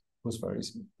effect was very,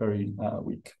 very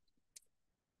weak.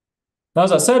 Now,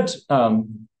 as I said,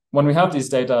 when we have these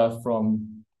data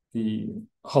from the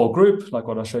whole group, like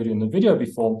what I showed you in the video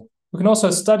before, we can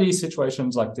also study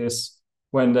situations like this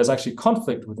when there's actually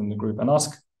conflict within the group and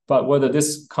ask about whether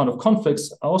this kind of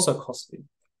conflicts are also costly.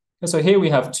 And so here we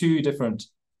have two different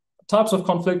types of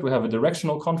conflict. We have a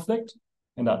directional conflict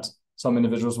in that some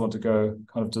individuals want to go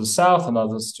kind of to the south and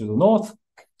others to the north.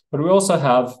 But we also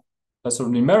have a sort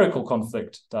of numerical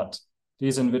conflict that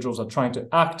these individuals are trying to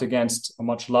act against a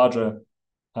much larger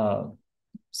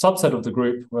subset of the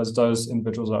group, whereas those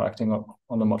individuals are acting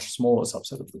on a much smaller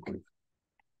subset of the group.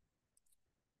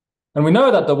 And we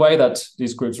know that the way that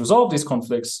these groups resolve these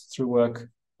conflicts through work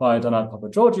by Danai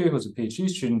Papageorgiou, who's a PhD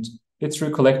student, it's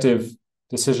through collective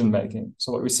decision-making.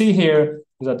 So what we see here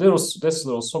is that this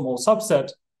little small subset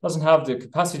doesn't have the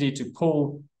capacity to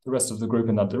pull the rest of the group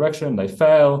in that direction. They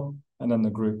fail, and then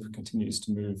the group continues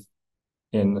to move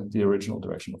in the original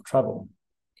direction of travel.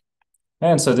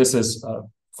 And so this is a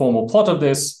formal plot of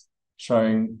this,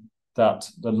 showing that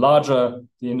the larger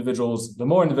the individuals, the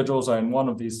more individuals are in one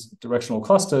of these directional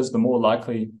clusters, the more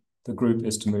likely the group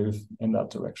is to move in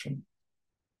that direction.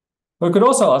 We could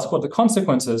also ask what the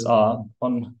consequences are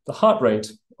on the heart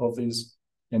rate of these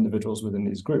individuals within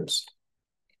these groups.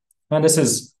 And this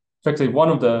is effectively one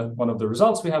of the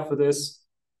results we have for this,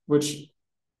 which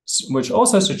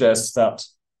also suggests that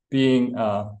being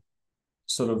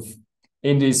sort of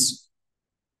in these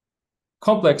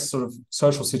complex sort of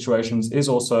social situations is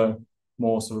also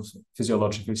more sort of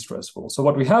physiologically stressful. So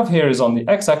what we have here is on the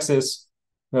x-axis,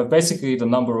 we have basically the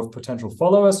number of potential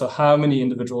followers, so how many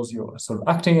individuals you're sort of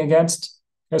acting against.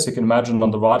 Okay, so you can imagine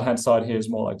on the right-hand side here is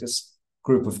more like this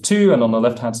group of two, and on the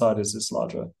left-hand side is this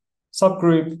larger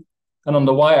subgroup. And on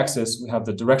the y-axis, we have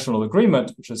the directional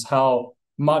agreement, which is how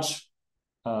much,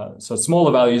 so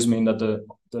smaller values mean that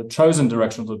the chosen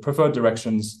directions, the preferred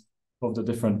directions of the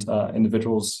different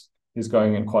individuals is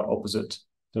going in quite opposite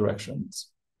directions.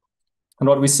 And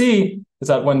what we see is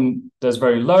that when there's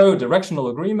very low directional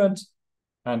agreement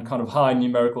and kind of high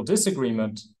numerical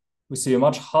disagreement, we see a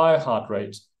much higher heart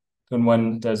rate than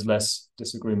when there's less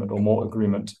disagreement or more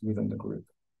agreement within the group.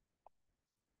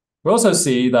 We also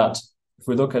see that if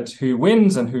we look at who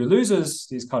wins and who loses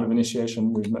these kind of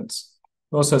initiation movements,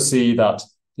 we also see that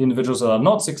the individuals that are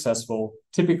not successful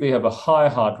typically have a higher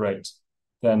heart rate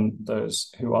than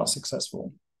those who are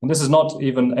successful. And this is not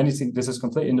even anything, this is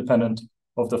completely independent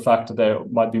of the fact that they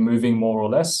might be moving more or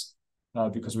less,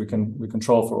 because we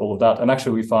control for all of that. And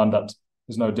actually we found that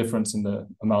there's no difference in the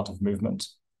amount of movement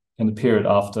in the period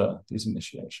after these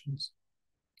initiations.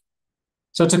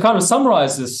 So to kind of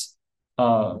summarize this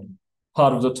part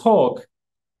of the talk,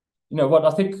 what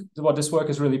I think what this work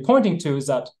is really pointing to is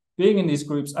that being in these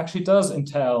groups actually does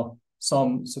entail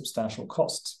some substantial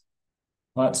costs,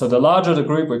 right? So the larger the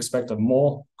group, we expect that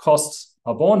more costs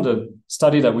are borne. The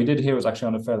study that we did here was actually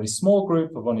on a fairly small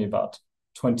group of only about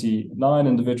 29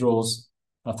 individuals.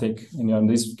 I think,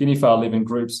 these guinea fowl live in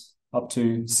groups up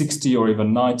to 60 or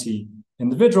even 90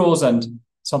 individuals. And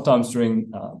sometimes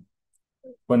during,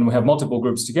 when we have multiple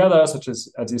groups together, such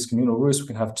as at these communal roosts, we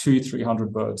can have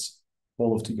 200-300 birds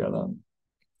all of together.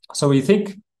 So we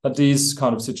think that these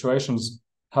kind of situations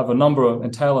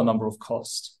entail a number of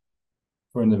costs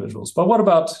for individuals. But what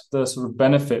about the sort of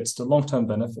benefits, the long-term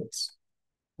benefits?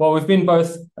 Well, we've been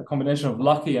both a combination of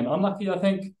lucky and unlucky, I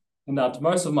think, in that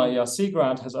most of my ERC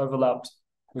grant has overlapped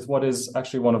with what is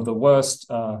actually one of the worst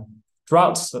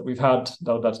droughts that we've had,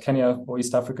 that Kenya or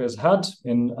East Africa has had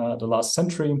in the last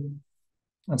century.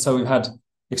 And so we've had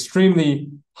extremely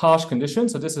harsh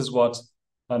conditions. So this is what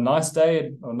a nice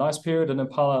day or a nice period in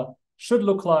Impala should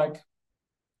look like.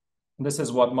 And this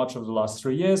is what much of the last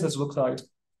 3 years has looked like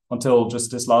until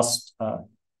just this last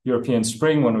European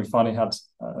spring, when we finally had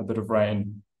a bit of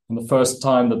rain. And the first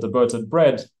time that the birds had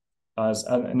bred as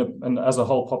a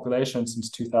whole population since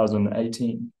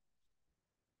 2018.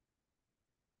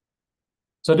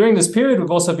 So during this period, we've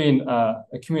also been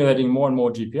accumulating more and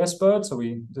more GPS birds. So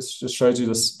this just shows you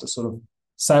the sort of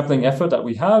sampling effort that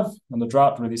we have. And the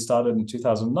drought really started in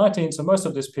 2019. So most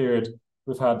of this period,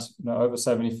 we've had over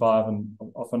 75 and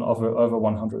often over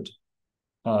 100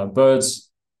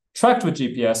 birds tracked with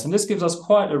GPS. And this gives us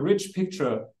quite a rich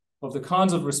picture of the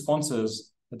kinds of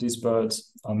responses that these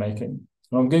birds are making.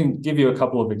 And I'm going to give you a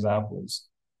couple of examples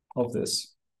of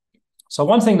this. So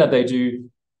one thing that they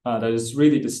do that is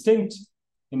really distinct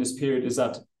in this period is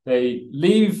that they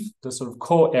leave the sort of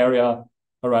core area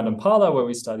around Impala where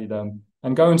we study them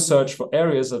and go and search for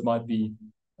areas that might be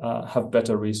have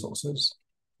better resources.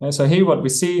 And so here what we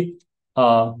see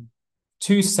are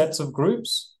 2 sets of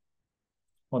groups,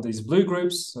 or these blue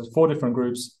groups, there's 4 different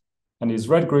groups, and these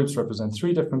red groups represent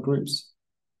 3 different groups.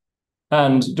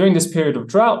 And during this period of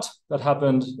drought that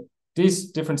happened,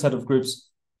 these different set of groups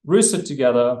roosted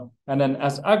together, and then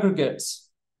as aggregates,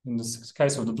 in this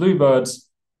case of the bluebirds,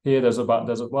 here there's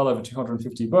well over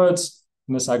 250 birds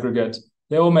in this aggregate.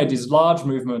 They all made these large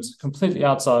movements completely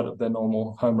outside of their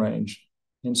normal home range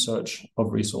in search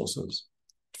of resources.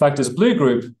 In fact, this blue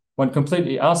group went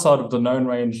completely outside of the known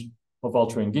range of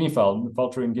vulturine guinea fowl.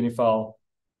 Vulturine guinea fowl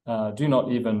do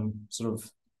not even sort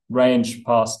of range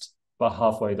past about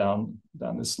halfway down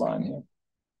this line here.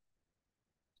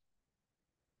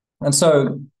 And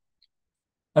so,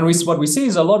 what we see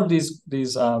is a lot of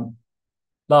these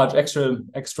large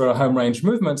extra home range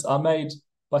movements are made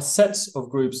by sets of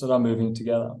groups that are moving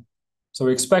together. So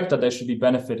we expect that they should be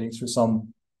benefiting through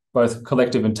some both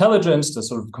collective intelligence, to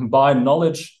sort of combine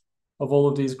knowledge of all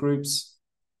of these groups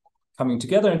coming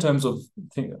together in terms of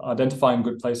identifying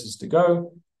good places to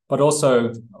go, but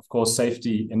also, of course,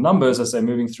 safety in numbers as they're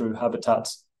moving through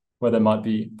habitats where there might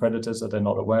be predators that they're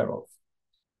not aware of.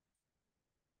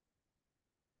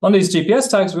 On these GPS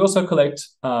tags, we also collect,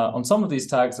 on some of these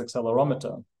tags,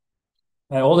 accelerometer.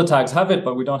 All the tags have it,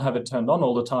 but we don't have it turned on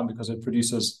all the time because it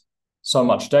produces so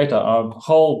much data. Our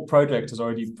whole project has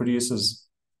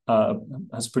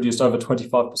produced over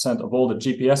 25% of all the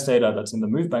GPS data that's in the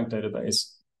MoveBank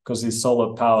database, because these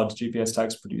solar-powered GPS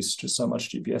tags produce just so much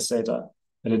GPS data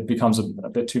that it becomes a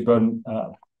bit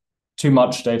too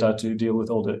much data to deal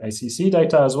with all the ACC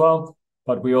data as well.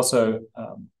 But we also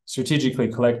strategically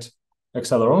collect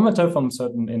accelerometer from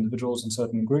certain individuals and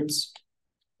certain groups.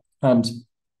 And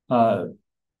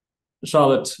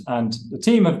Charlotte and the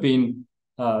team have been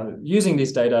using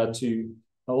these data to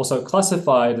also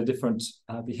classify the different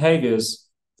behaviors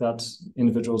that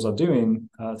individuals are doing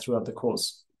throughout the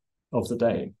course of the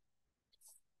day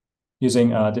using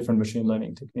different machine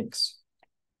learning techniques.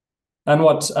 And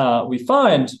what we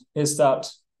find is that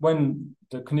when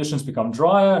the conditions become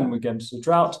drier and we get into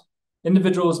drought,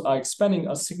 individuals are expending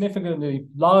a significantly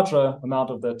larger amount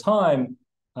of their time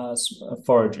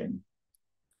foraging.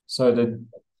 So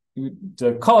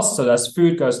the cost, so as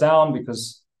food goes down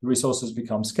because resources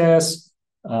become scarce,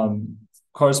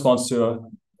 corresponds to a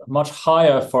much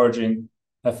higher foraging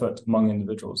effort among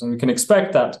individuals. And we can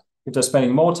expect that if they're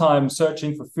spending more time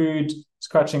searching for food,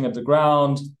 scratching at the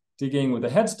ground, digging with their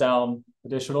heads down,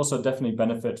 but they should also definitely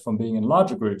benefit from being in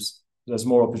larger groups. There's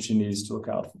more opportunities to look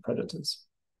out for predators.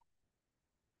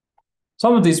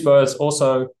 Some of these birds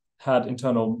also had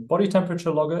internal body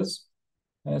temperature loggers.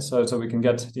 So we can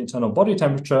get the internal body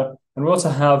temperature, and we also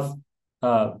have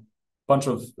a bunch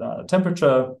of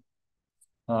temperature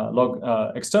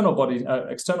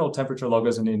external temperature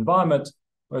loggers in the environment,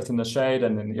 both in the shade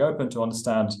and in the open, to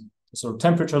understand the sort of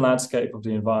temperature landscape of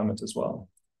the environment as well.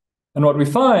 And what we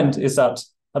find is that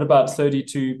at about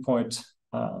 32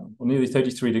 or nearly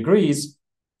 33 degrees,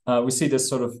 we see this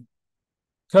sort of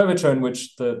curvature in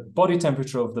which the body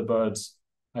temperature of the birds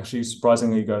actually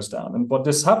surprisingly goes down. And what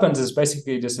this happens is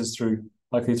basically this is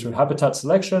likely through habitat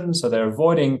selection. So they're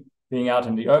avoiding being out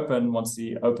in the open once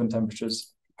the open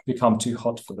temperatures become too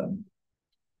hot for them.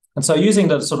 And so using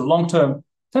the sort of long-term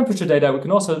temperature data, we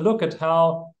can also look at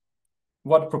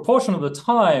what proportion of the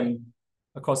time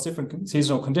across different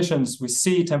seasonal conditions we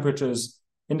see temperatures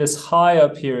in this higher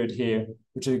period here,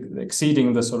 which is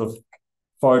exceeding the sort of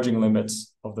foraging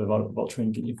limits of the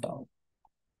vulturine guinea fowl.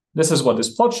 This is what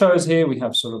this plot shows here. We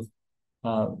have sort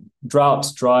of drought,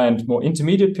 dry, and more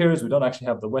intermediate periods. We don't actually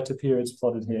have the wetter periods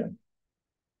plotted here.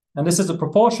 And this is a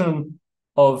proportion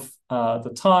of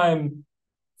the time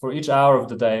for each hour of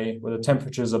the day where the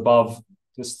temperature is above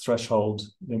this threshold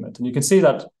limit. And you can see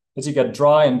that as you get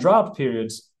dry and drought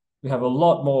periods, we have a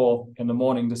lot more in the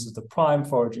morning. This is the prime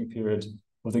foraging period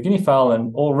of the guinea fowl,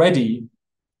 and already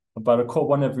about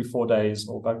one every 4 days,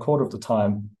 or about a quarter of the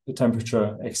time, the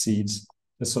temperature exceeds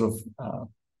the sort of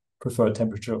preferred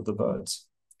temperature of the birds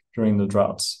during the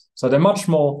droughts. So they're much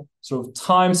more sort of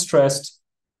time stressed,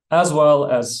 as well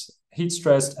as heat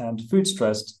stressed and food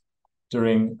stressed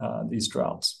during these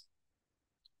droughts.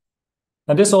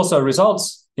 And this also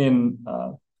results in,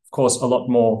 of course, a lot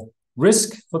more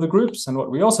risk for the groups. And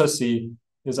what we also see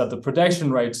is that the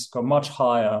predation rates go much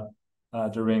higher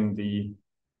during the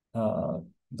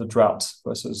drought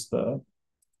versus the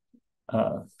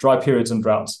dry periods and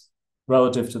droughts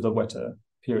relative to the wetter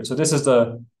period. So this is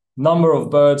the number of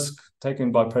birds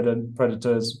taken by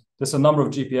predators. This is a number of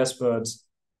GPS birds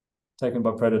taken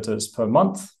by predators per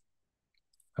month,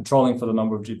 controlling for the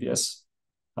number of GPS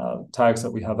tags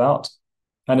that we have out.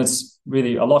 And it's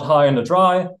really a lot higher in the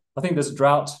dry. I think this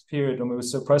drought period, when we were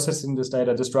still processing this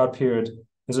data, this drought period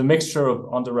is a mixture of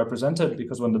underrepresented,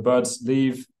 because when the birds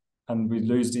leave and we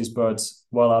lose these birds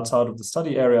well outside of the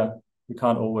study area, we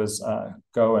can't always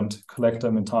go and collect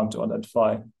them in time to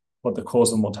identify what the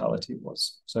cause of mortality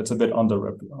was. So it's a bit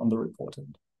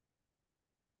underreported.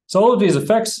 So all of these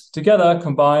effects together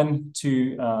combine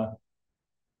to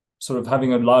sort of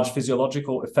having a large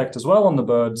physiological effect as well on the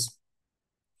birds.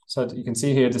 So you can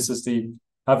see here, this is the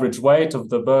average weight of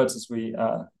the birds as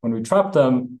when we trap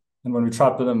them, and when we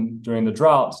trap them during the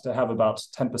drought, they have about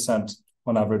 10%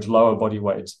 on average lower body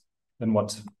weight than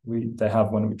what they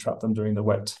have when we trap them during the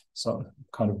wet, so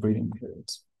kind of breeding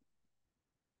periods.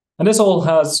 And this all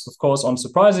has, of course,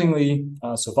 unsurprisingly,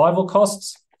 survival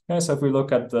costs. Okay, so if we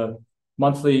look at the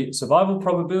monthly survival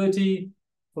probability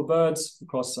for birds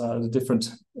across the different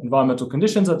environmental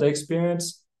conditions that they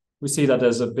experience, we see that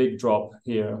there's a big drop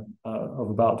here of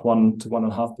about 1 to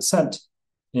 1.5%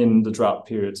 in the drought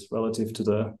periods relative to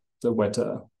the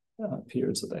wetter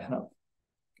periods that they have.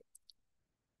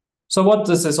 So what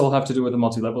does this all have to do with the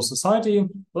multi-level society?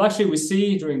 Well, actually, we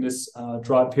see during this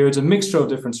drought periods a mixture of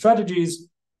different strategies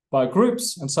by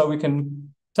groups. And so we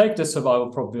can take this survival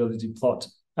probability plot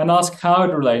and ask how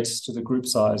it relates to the group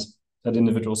size that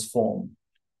individuals form.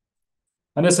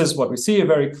 And this is what we see, a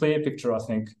very clear picture, I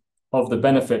think, of the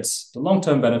benefits, the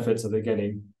long-term benefits that they're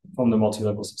getting from the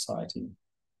multi-level society.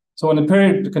 So when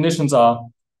the conditions are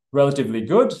relatively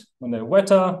good, when they're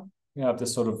wetter, we have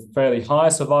this sort of fairly high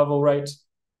survival rate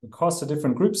across the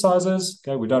different group sizes.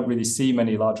 Okay, we don't really see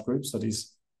many large groups, so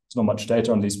there's not much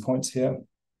data on these points here.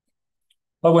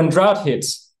 But when drought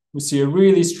hits, we see a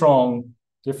really strong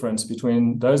difference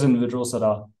between those individuals that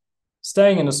are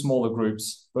staying in the smaller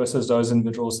groups versus those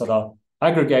individuals that are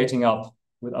aggregating up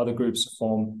with other groups to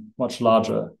form much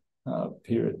larger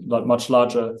much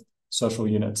larger social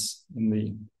units in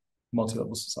the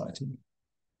multi-level society.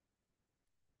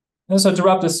 And so to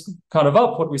wrap this kind of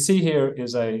up, what we see here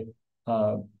is a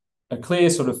clear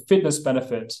sort of fitness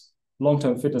benefit,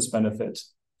 long-term fitness benefit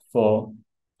for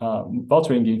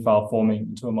vulturine guinea fowl forming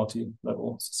into a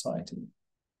multi-level society.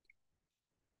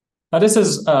 Now, this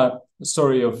is a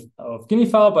story of guinea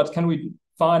fowl, but can we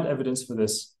find evidence for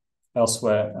this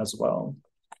elsewhere as well?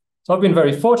 So I've been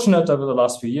very fortunate over the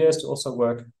last few years to also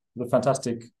work with a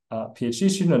fantastic PhD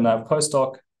student and now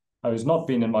postdoc who's not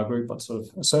been in my group, but sort of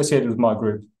associated with my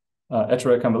group,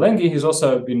 Ettore Kamalengi, who's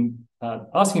also been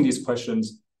asking these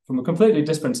questions from a completely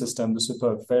different system, the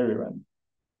superb fairy wren.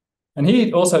 And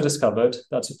he also discovered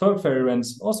that superb fairy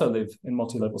wrens also live in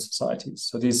multi-level societies.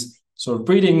 So these sort of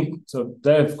breeding, so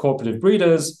they're cooperative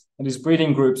breeders, and these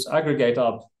breeding groups aggregate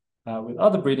up with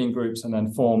other breeding groups and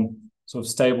then form sort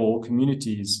of stable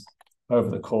communities over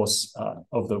the course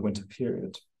of the winter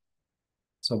period.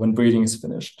 So when breeding is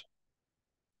finished.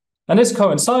 And this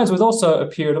coincides with also a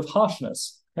period of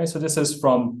harshness. Okay, so this is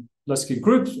from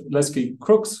Leslie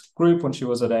Crook's group when she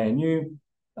was at ANU.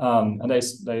 And they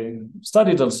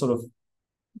studied a sort of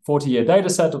 40-year data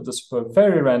set of the superb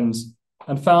fairy wrens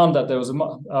and found that there was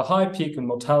a high peak in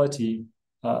mortality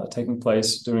taking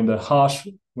place during the harsh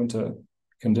winter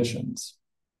conditions.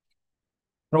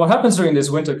 And what happens during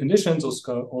these winter conditions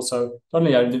also not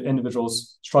only are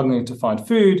individuals struggling to find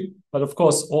food, but of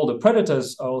course all the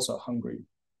predators are also hungry.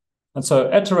 And so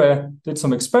Ettere did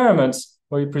some experiments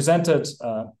where he presented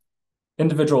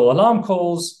individual alarm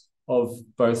calls of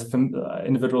both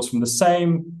individuals from the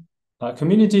same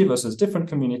community versus different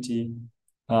community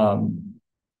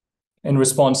in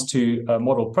response to a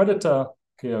model predator,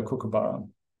 Kia kookaburra.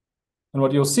 And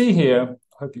what you'll see here,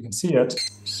 I hope you can see it,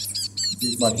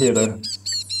 you might hear the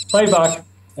playback,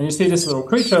 and you see this little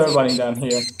creature running down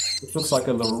here, which looks like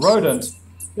a little rodent.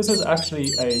 This is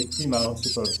actually a female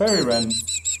superb fairy wren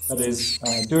that is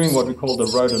doing what we call the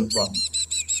rodent run.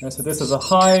 And so this is a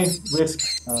high-risk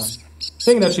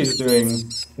thing that she's doing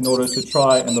in order to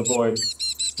try and avoid,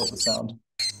 stop the sound,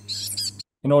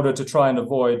 in order to try and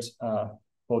avoid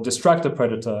or distract the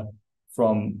predator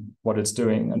from what it's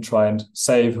doing and try and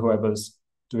save whoever's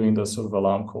doing the sort of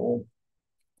alarm call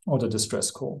or the distress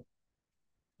call.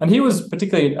 And he was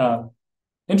particularly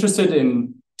interested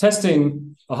in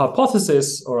testing a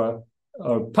hypothesis or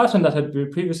a pattern that had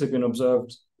previously been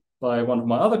observed by one of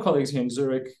my other colleagues here in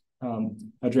Zurich,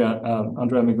 Andrea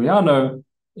Migliano,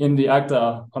 in the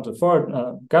Agda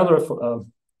hunter-gatherer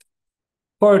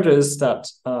foragers, that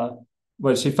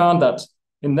where she found that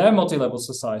in their multi-level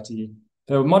society,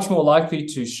 they were much more likely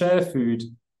to share food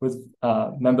with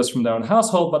members from their own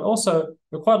household, but also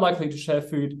were quite likely to share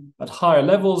food at higher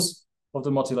levels of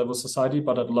the multi-level society,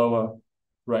 but at lower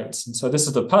rates. And so this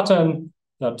is the pattern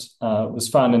that was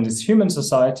found in this human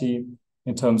society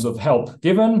in terms of help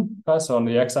given. So on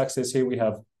the x-axis here, we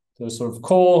have the sort of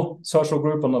core social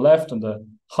group on the left and the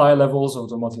higher levels of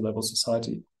the multi-level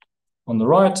society on the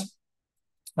right.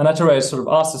 And Ettere sort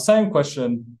of asked the same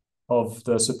question of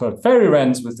the superb fairy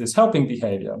wrens with this helping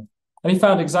behavior. And he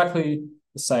found exactly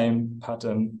the same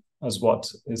pattern as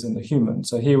what is in the human.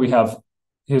 So here we have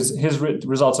his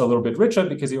results are a little bit richer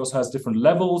because he also has different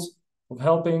levels of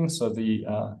helping. So the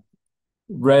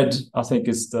red, I think,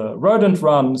 is the rodent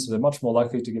run. So they're much more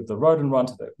likely to give the rodent run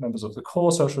to the members of the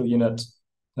core social unit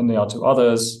than they are to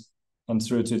others, and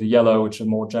through to the yellow, which are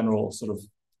more general, sort of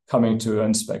coming to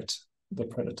inspect the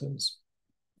predators.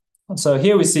 And so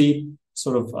here we see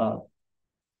sort of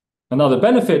another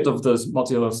benefit of this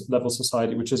multi-level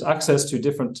society, which is access to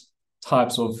different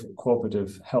types of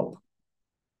cooperative help.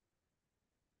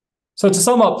 So to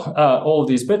sum up all of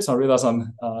these bits, I realize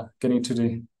I'm getting to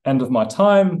the end of my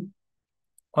time.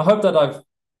 I hope that I've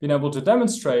been able to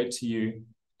demonstrate to you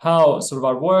how sort of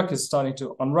our work is starting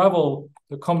to unravel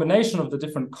the combination of the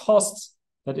different costs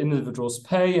that individuals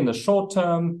pay in the short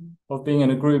term of being in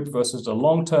a group versus the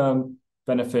long-term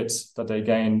benefits that they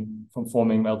gain from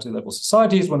forming multi-level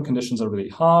societies when conditions are really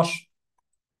harsh.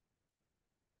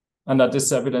 And that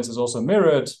this evidence is also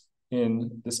mirrored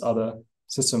in this other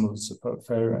system of superb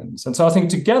fairy wrens. And so I think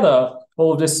together,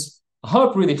 all of this, I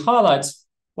hope, really highlights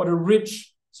what a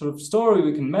rich sort of story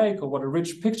we can make, or what a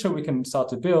rich picture we can start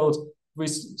to build. We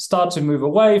start to move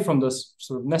away from this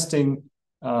sort of nesting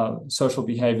social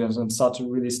behaviors and start to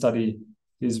really study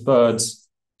these birds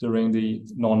during the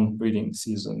non-breeding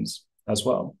seasons as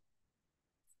well.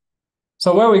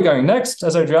 So where are we going next?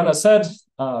 As Adriana said,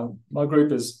 my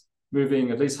group is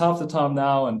moving at least half the time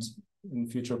now, and in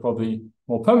the future probably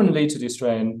more permanently, to the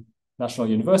Australian National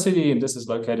University, and this is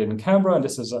located in Canberra, and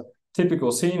this is a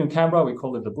typical scene in Canberra. We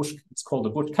call it the bush, it's called the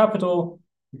bush capital.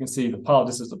 You can see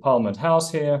this is the Parliament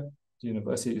House here. The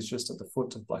university is just at the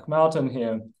foot of Black Mountain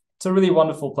here. It's a really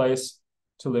wonderful place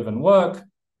to live and work,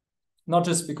 not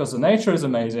just because the nature is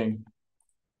amazing,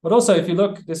 but also if you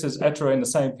look, this is Ettere in the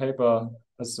same paper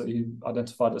as he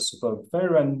identified as superb fairy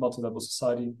wren multi-level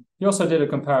society. He also did a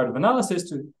comparative analysis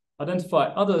to identify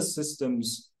other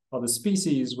systems, other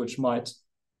species, which might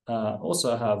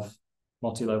also have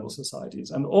multi-level societies.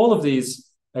 And all of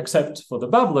these, except for the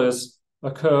babblers,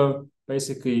 occur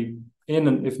basically in,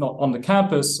 and if not on the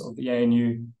campus of the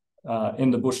ANU,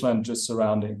 in the bushland just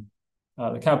surrounding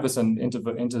the campus and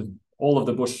into all of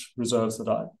the bush reserves that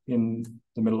are in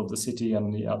the middle of the city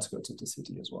and the outskirts of the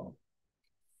city as well.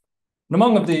 And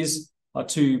among these are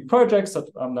two projects that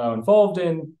I'm now involved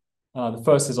in. The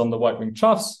first is on the white-winged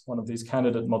choughs, one of these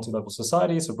candidate multi-level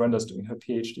societies. So Brenda's doing her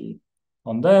PhD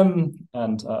on them.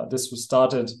 And this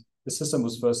system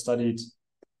was first started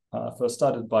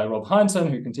by Rob Heinsohn,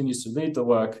 who continues to lead the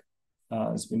work.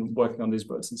 Has been working on these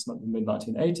birds since the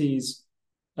mid-1980s.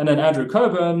 And then Andrew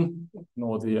Coburn,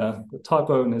 or the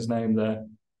typo in his name there,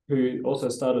 who also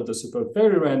started the superb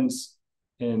fairy wrens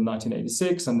in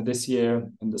 1986. And this year,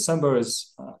 in December,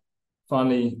 is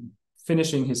finally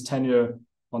finishing his tenure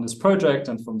on this project.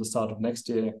 And from the start of next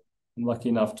year, I'm lucky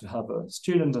enough to have a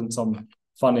student and some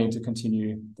funding to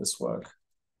continue this work.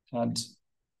 And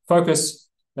focus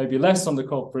maybe less on the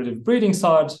cooperative breeding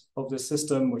side of this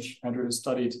system, which Andrew has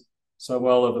studied so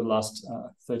well over the last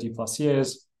 30 plus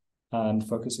years, and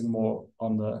focusing more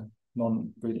on the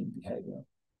non-breeding behavior.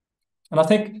 And I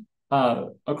think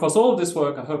across all of this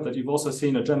work, I hope that you've also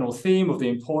seen a general theme of the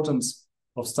importance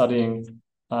of studying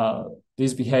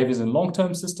these behaviors in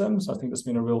long-term systems. I think that's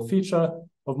been a real feature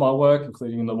of my work,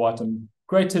 including in the white and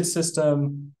grey-tit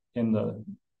system, in the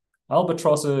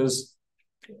albatrosses,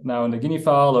 now in the guinea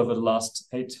fowl over the last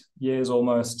 8 years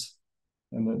almost,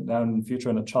 and now in the future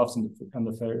in the choughs and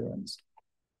the fairy wrens.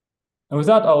 And with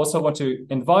that, I also want to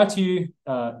invite you.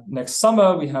 Next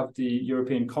summer, we have the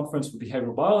European Conference for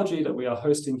Behavioral Biology that we are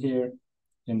hosting here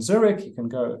in Zurich. You can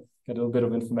go get a little bit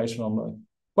of information on the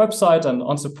website. And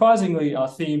unsurprisingly, our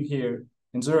theme here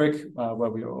in Zurich, where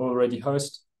we already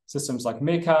host systems like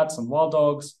meerkats and wild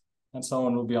dogs and so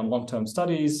on, will be on long-term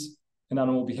studies in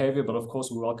animal behavior. But of course,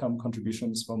 we welcome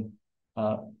contributions from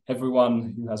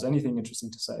everyone who has anything interesting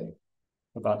to say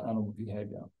about animal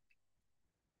behavior.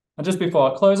 And just before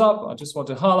I close up, I just want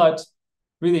to highlight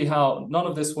really how none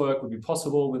of this work would be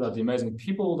possible without the amazing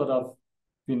people that I've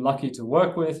been lucky to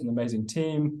work with, an amazing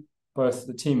team, both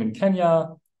the team in Kenya,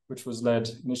 which was led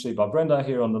initially by Brenda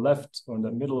here on the left or in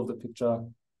the middle of the picture,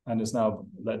 and is now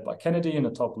led by Kennedy in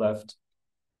the top left.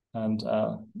 And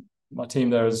my team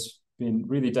there has been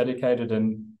really dedicated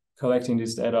in collecting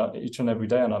this data each and every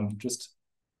day, and I'm just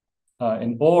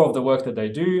in awe of the work that they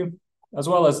do, as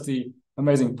well as the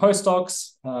amazing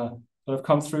postdocs that have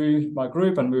come through my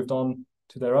group and moved on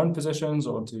to their own positions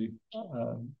or to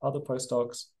other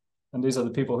postdocs. And these are the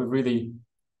people who really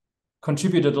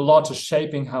contributed a lot to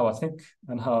shaping how I think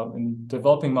and how in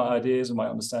developing my ideas and my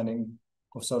understanding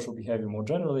of social behavior more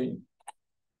generally,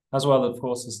 as well, of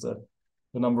course, as the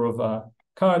number of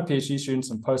current PhD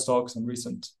students and postdocs and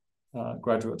recent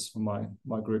graduates from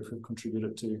my group who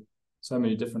contributed to so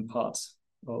many different parts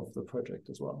of the project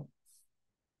as well.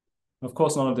 Of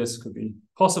course, none of this could be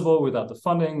possible without the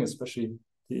funding, especially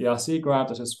the ERC grant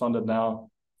that has funded now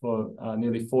for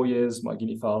nearly 4 years my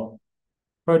guinea fowl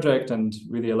project, and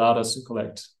really allowed us to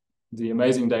collect the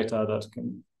amazing data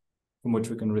from which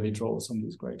we can really draw some of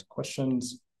these great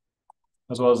questions,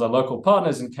 as well as our local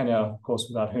partners in Kenya, of course,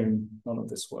 without whom none of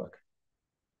this work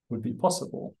would be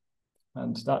possible.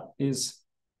 And that is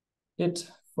it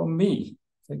from me.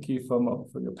 Thank you for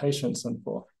your patience and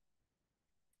for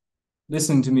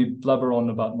listening to me blubber on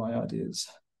about my ideas.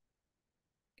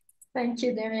 Thank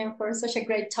you, Damien, for such a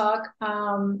great talk.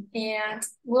 And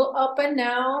we'll open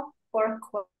now for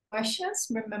questions.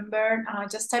 Remember,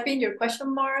 just type in your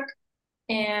question mark.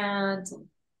 And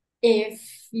if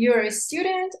you're a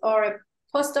student or a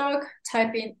postdoc,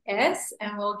 type in S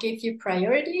and we'll give you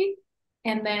priority.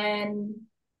 And then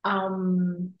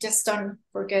just don't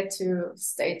forget to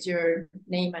state your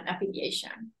name and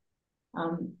affiliation.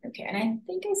 Okay, and I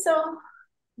think I saw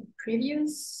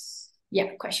previous,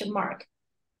 question mark.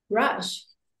 Raj.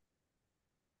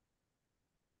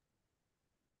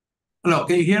 Hello,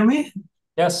 can you hear me?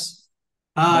 Yes.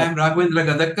 I'm Raghvendra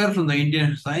Gadakar from the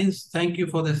Indian Science. Thank you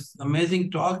for this amazing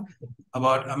talk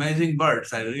about amazing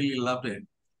birds. I really loved it.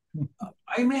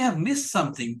 I may have missed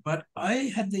something, but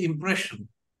I had the impression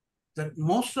that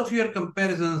most of your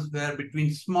comparisons were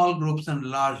between small groups and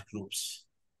large groups.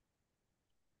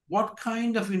 What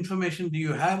kind of information do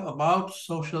you have about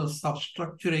social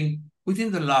substructuring within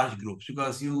the large groups?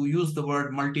 Because you use the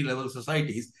word multi-level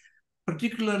societies.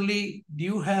 Particularly, do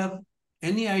you have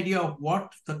any idea of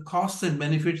what the costs and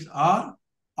benefits are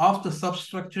of the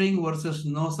substructuring versus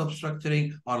no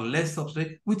substructuring or less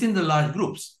substructuring within the large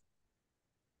groups?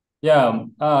 Yeah,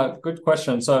 good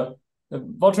question. So the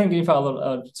vulture and guinea fowl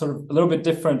are sort of a little bit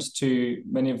different to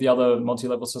many of the other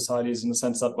multi-level societies in the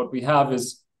sense that what we have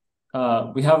is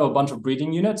we have a bunch of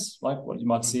breeding units, like what you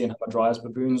might see in Hamadryas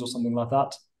baboons or something like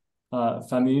that,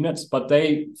 family units, but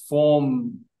they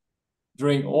form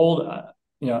during all,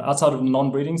 outside of the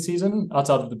non-breeding season,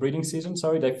 outside of the breeding season,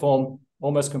 sorry, they form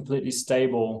almost completely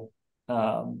stable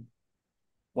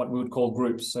what we would call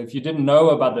groups. So if you didn't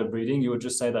know about their breeding, you would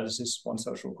just say that it's just one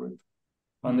social group.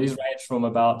 And these range from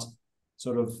about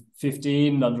sort of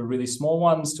 15 under really small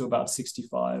ones to about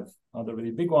 65 other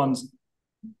really big ones.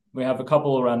 We have a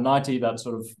couple around 90 that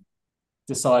sort of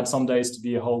decide some days to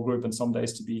be a whole group and some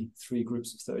days to be 3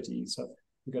 groups of 30. So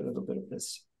we get a little bit of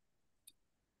this.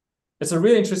 It's a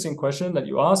really interesting question that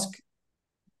you ask.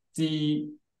 The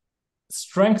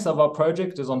strength of our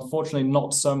project is unfortunately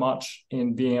not so much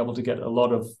in being able to get a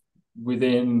lot of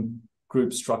within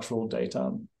group structural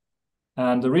data.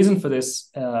 And the reason for this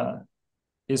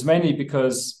is mainly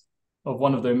because of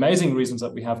one of the amazing reasons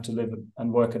that we have to live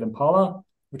and work at Impala,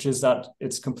 which is that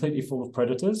it's completely full of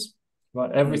predators,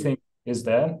 right? Everything is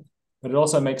there, but it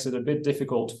also makes it a bit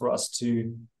difficult for us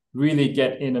to really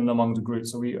get in and among the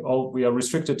groups. So we are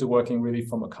restricted to working really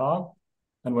from a car.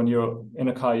 And when you're in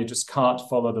a car, you just can't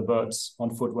follow the birds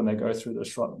on foot when they go through the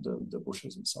shrub, the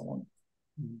bushes and so on.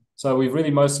 So we've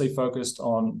really mostly focused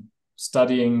on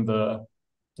studying the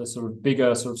sort of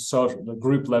bigger sort of social, the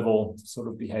group level sort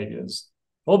of behaviors.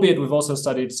 Albeit we've also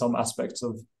studied some aspects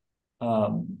of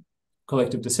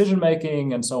collective decision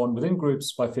making and so on within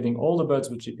groups by fitting all the birds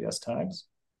with GPS tags.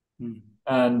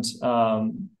 And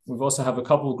we've also have a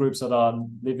couple of groups that are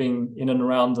living in and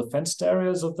around the fenced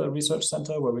areas of the research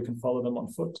center where we can follow them on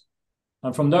foot.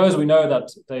 And from those, we know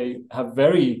that they have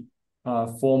very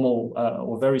formal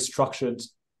or very structured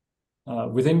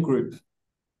within group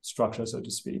structure, so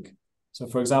to speak. So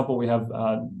for example, we have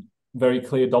very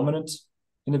clear dominant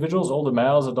individuals. All the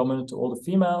males are dominant to all the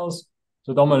females.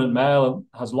 The dominant male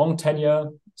has long tenure,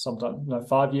 sometimes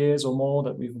 5 years or more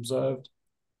that we've observed.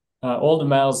 All the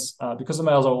males, because the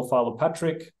males are all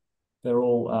philopatric, they're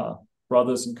all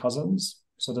brothers and cousins.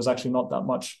 So there's actually not that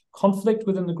much conflict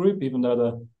within the group, even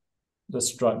though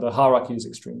the hierarchy is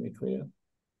extremely clear.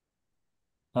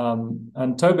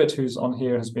 And Tobit, who's on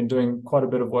here, has been doing quite a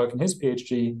bit of work in his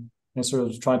PhD and sort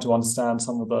of trying to understand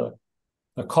some of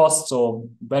the costs or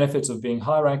benefits of being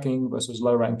high ranking versus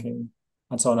low ranking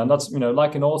and so on. And that's,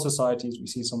 like in all societies, we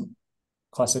see some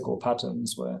classical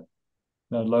patterns where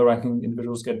low-ranking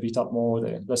individuals get beat up more,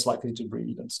 they're less likely to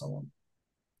breed, and so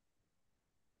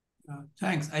on.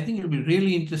 Thanks. I think it'll be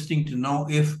really interesting to know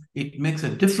if it makes a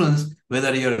difference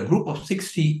whether you're a group of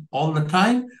 60 all the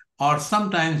time, or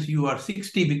sometimes you are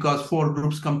 60 because 4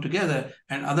 groups come together,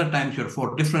 and other times you're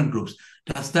 4 different groups.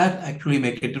 Does that actually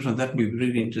make a difference? That'd be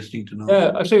really interesting to know.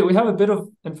 Yeah, actually, we have a bit of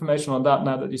information on that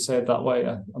now that you say it that way.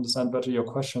 I understand better your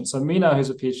question. So Mina, who's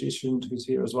a PhD student who's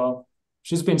here as well,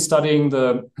 she's been studying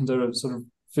the sort of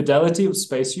fidelity of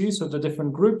space use of the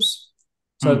different groups.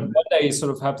 So when they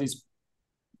sort of have these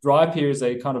dry periods,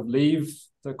 they kind of leave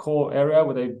the core area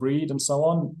where they breed and so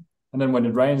on. And then when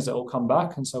it rains, they all come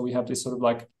back. And so we have this sort of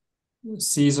like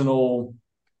seasonal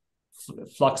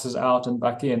fluxes out and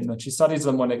back in. And she studies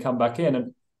them when they come back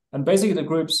in. And basically the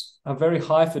groups have very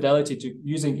high fidelity to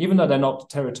using, even though they're not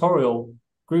territorial,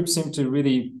 groups seem to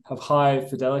really have high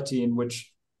fidelity in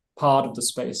which part of the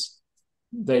space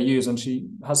they use. And she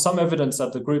has some evidence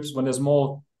that the groups, when there's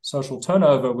more social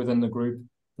turnover within the group,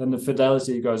 then the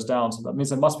fidelity goes down. So that means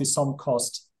there must be some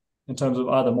cost in terms of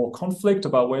either more conflict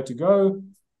about where to go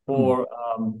or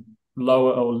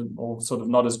lower or sort of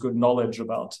not as good knowledge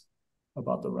about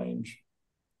the range.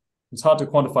 It's hard to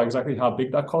quantify exactly how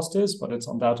big that cost is, but it's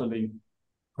undoubtedly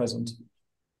present.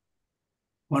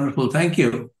 Wonderful. Thank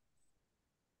you.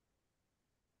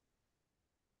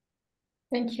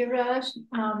 Thank you, Raj.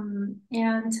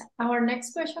 And our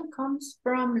next question comes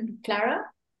from Clara.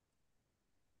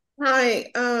 Hi,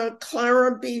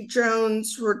 Clara B.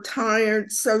 Jones,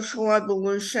 retired social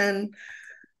evolution.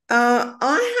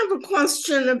 I have a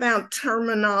question about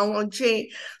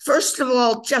terminology. First of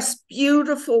all, just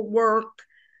beautiful work.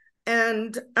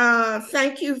 And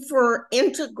thank you for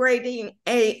integrating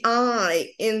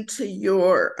AI into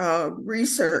your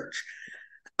research.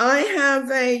 I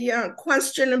have a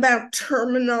question about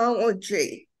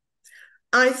terminology.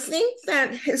 I think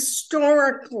that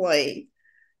historically,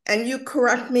 and you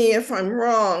correct me if I'm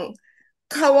wrong,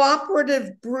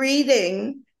 cooperative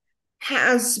breeding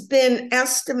has been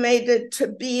estimated to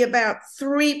be about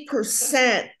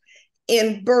 3%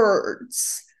 in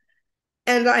birds.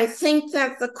 And I think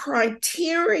that the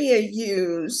criteria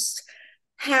used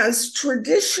has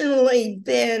traditionally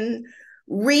been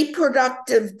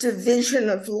reproductive division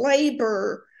of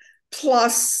labor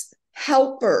plus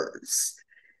helpers.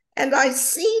 And I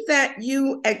see that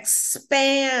you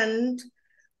expand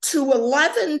to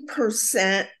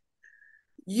 11%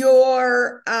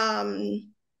 your, I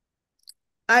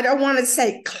don't want to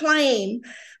say claim,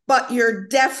 but your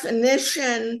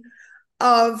definition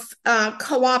of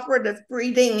cooperative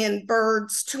breeding in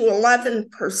birds to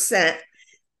 11%.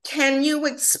 Can you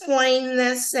explain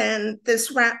this and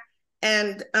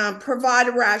provide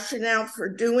a rationale for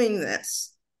doing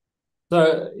this?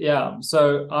 So, yeah,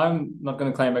 so I'm not going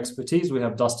to claim expertise. We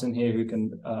have Dustin here who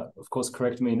can, of course,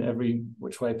 correct me in every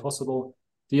which way possible.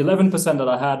 The 11% that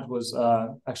I had was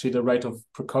actually the rate of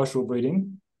precocial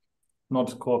breeding,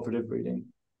 not cooperative breeding.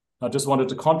 I just wanted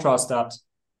to contrast that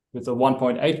with the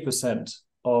 1.8%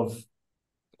 of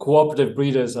cooperative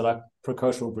breeders that are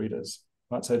precocial breeders.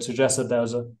 Right? So it suggests that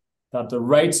that the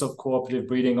rates of cooperative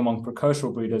breeding among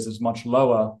precocial breeders is much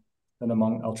lower than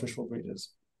among altricial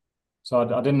breeders. So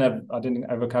I didn't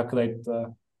ever calculate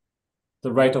the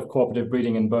rate of cooperative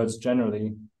breeding in birds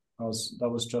generally. That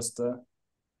was just the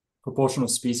proportion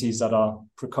of species that are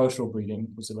precocial breeding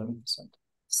was 11%.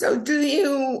 So do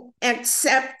you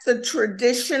accept the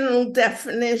traditional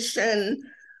definition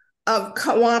of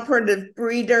cooperative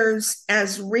breeders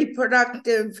as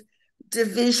reproductive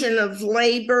division of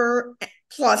labor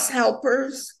plus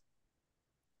helpers?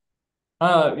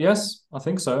 Yes, I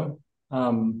think so.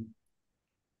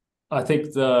 I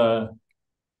think the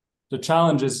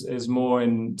challenge is more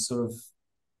in sort of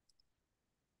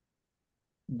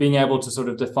being able to sort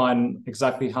of define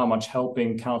exactly how much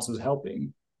helping counts as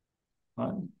helping.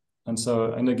 Right? And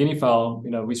so in the guinea fowl,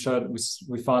 we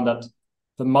found that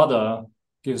the mother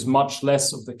gives much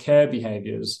less of the care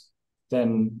behaviors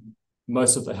than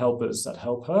most of the helpers that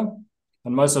help her.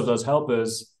 And most of those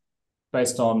helpers,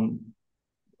 based on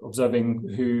observing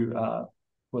who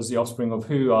was the offspring of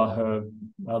who, are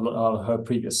her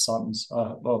previous sons.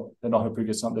 Well, they're not her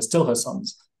previous sons, they're still her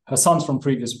sons from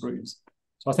previous broods.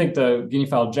 So I think the guinea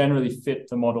fowl generally fit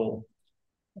the model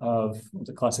of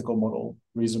the classical model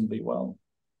reasonably well.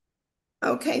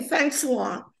 Okay, thanks a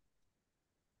lot.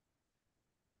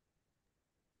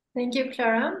 Thank you,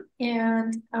 Clara.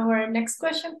 And our next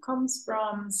question comes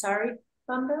from Sari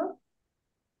Bambel.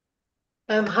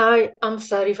 Hi, I'm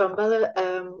Sari van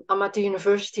Belle. I'm at the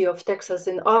University of Texas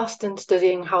in Austin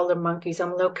studying howler monkeys.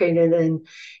 I'm located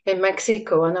in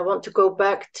Mexico, and I want to go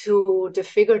back to the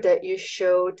figure that you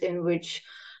showed in which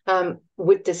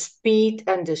with the speed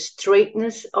and the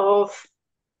straightness of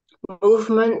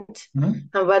movement,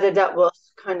 and whether that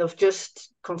was kind of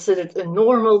just considered a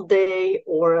normal day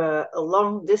or a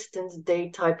long distance day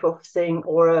type of thing,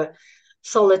 or a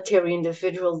solitary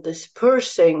individual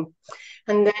dispersing.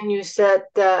 And then you said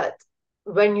that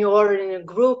when you are in a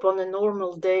group on a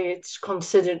normal day, it's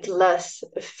considered less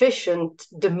efficient,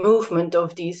 the movement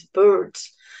of these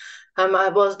birds. I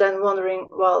was then wondering,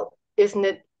 well, isn't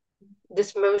it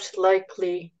this most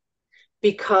likely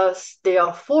because they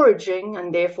are foraging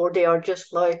and therefore they are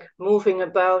just like moving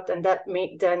about? And that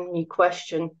made then me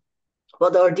question,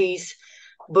 what are these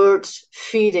birds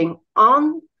feeding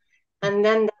on? And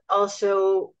then that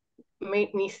also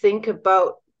made me think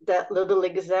about that little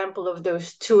example of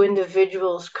those two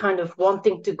individuals kind of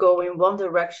wanting to go in one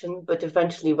direction, but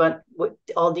eventually went with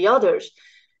all the others.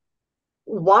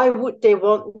 Why would they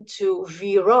want to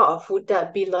veer off? Would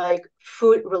that be like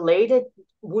food related?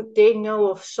 Would they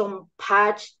know of some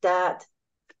patch that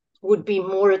would be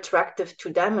more attractive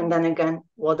to them? And then again,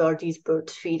 what are these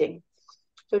birds feeding?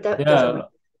 So that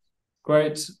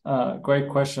great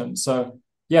question. So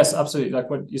yes, absolutely.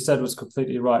 Like what you said was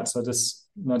completely right. So this,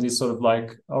 these sort of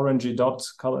like orangey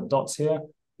colored dots here,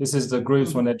 this is the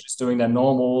groups when they're just doing their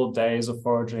normal days of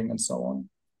foraging and so on.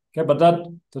 Okay, but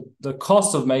the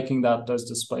cost of making those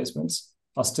displacements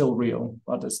are still real,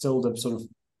 but there's still the sort of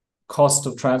cost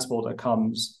of transport that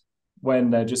comes when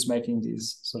they're just making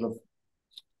these sort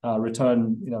of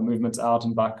return movements out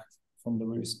and back from the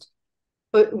roost.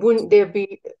 But wouldn't there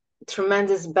be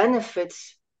tremendous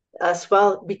benefits as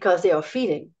well because they are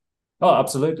feeding? Oh,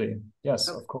 absolutely. Yes,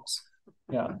 of course.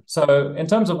 Yeah. So in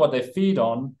terms of what they feed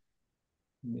on,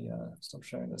 let me stop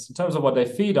sharing this. In terms of what they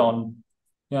feed on,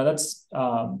 that's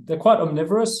they're quite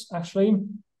omnivorous actually.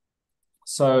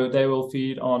 So they will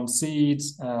feed on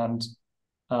seeds and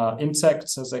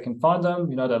insects as they can find them.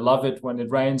 They love it when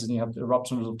it rains and you have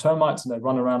eruptions of termites and they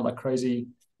run around like crazy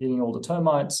eating all the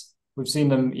termites. We've seen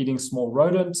them eating small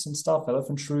rodents and stuff,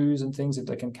 elephant shrews and things if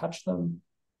they can catch them.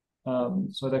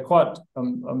 So they're quite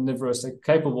omnivorous. They're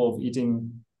capable of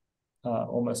eating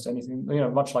almost anything,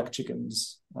 much like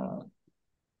chickens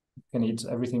can eat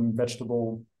everything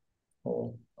vegetable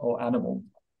or animal.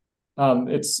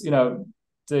 It's,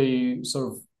 the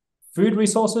sort of food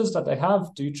resources that they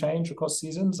have do change across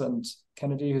seasons. And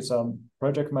Kennedy, who's a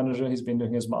project manager, he's been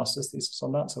doing his master's thesis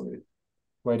on that. So we're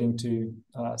waiting to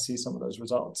see some of those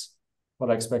results. But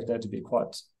I expect there to be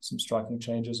quite some striking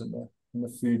changes in the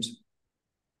food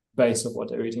base of what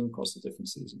they're eating across the different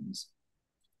seasons.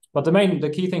 But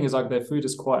the key thing is like their food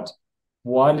is quite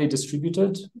widely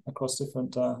distributed across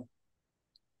different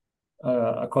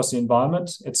across the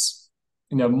environment. It's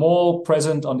more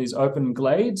present on these open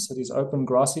glades, so these open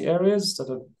grassy areas that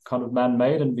are kind of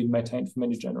man-made and been maintained for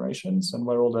many generations, and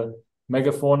where all the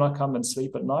megafauna come and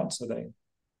sleep at night. So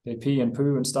they pee and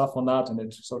poo and stuff on that, and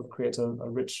it sort of creates a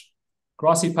rich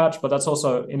grassy patch. But that's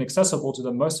also inaccessible to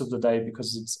them most of the day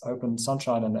because it's open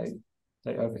sunshine and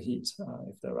they overheat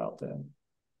if they're out there.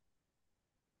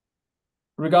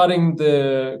 Regarding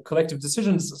the collective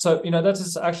decisions, so that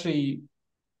has actually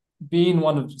been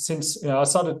one of, since I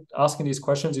started asking these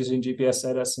questions using GPS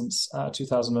data since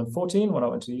 2014 when I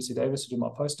went to UC Davis to do my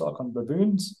postdoc on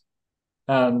baboons,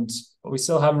 and we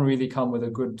still haven't really come with a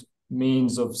good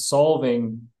means of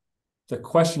solving the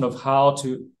question of how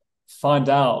to find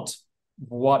out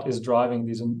what is driving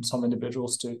some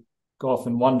individuals to go off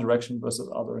in one direction versus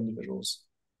other individuals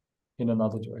in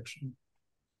another direction.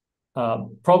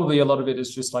 Probably a lot of it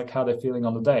is just like how they're feeling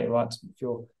on the day, right? If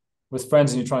you're with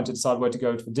friends and you're trying to decide where to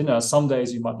go for dinner, some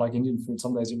days you might like Indian food,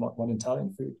 some days you might want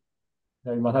Italian food.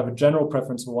 You might have a general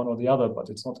preference for one or the other, but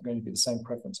it's not going to be the same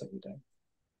preference every day.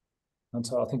 And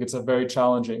so I think it's a very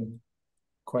challenging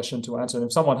question to answer. And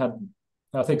if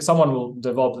I think someone will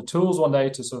develop the tools one day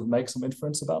to sort of make some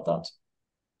inference about that.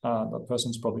 That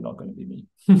person's probably not going to be me.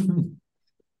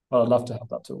 But I'd love to have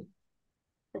that tool.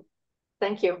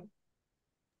 Thank you.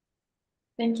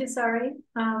 Thank you, Sari.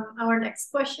 Our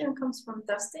next question comes from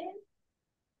Dustin.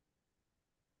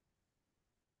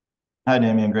 Hi,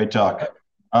 Damien. Great talk.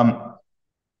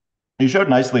 You showed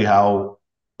nicely how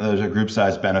there's a group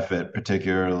size benefit,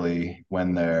 particularly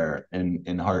when they're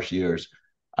in harsh years.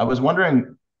 I was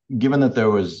wondering, given that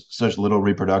there was such little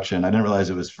reproduction, I didn't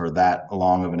realize it was for that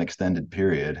long of an extended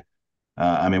period.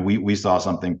 I mean, we saw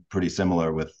something pretty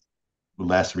similar with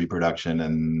less reproduction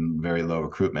and very low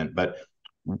recruitment, but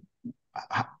what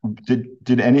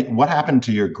happened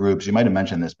to your groups? You might have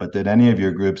mentioned this, but did any of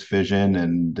your groups fission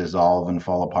and dissolve and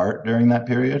fall apart during that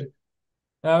period?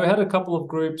 We had a couple of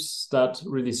groups that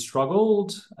really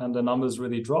struggled and the numbers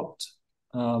really dropped.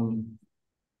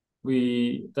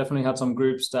 We definitely had some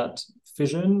groups that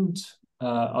fissioned,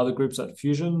 other groups that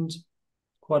fusioned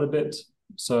quite a bit.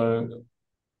 So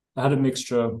I had a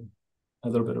mixture, a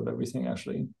little bit of everything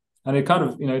actually. And it kind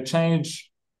of, changed,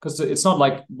 because it's not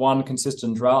like one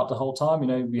consistent drought the whole time.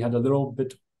 We had a little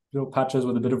patches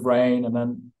with a bit of rain, and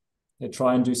then they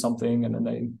try and do something, and then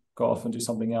they go off and do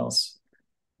something else.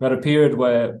 We had a period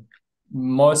where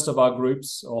most of our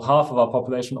groups, or half of our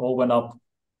population, all went up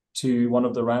to one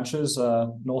of the ranches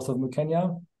north of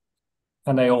Mukenya,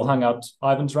 and they all hung out,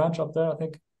 Ivan's ranch up there, I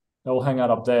think. They all hang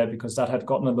out up there because that had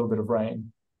gotten a little bit of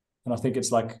rain. And I think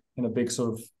it's like in a big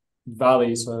sort of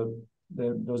valley, so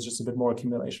there was just a bit more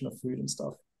accumulation of food and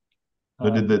stuff.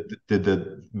 But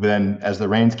then as the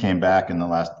rains came back in the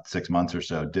last 6 months or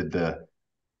so, did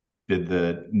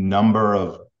the number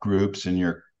of groups in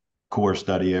your core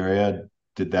study area,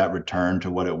 did that return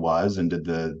to what it was, and did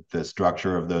the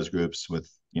structure of those groups with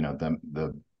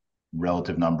the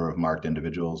relative number of marked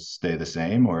individuals stay the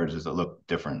same, or does it look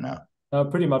different now?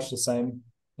 Pretty much the same.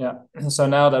 Yeah. So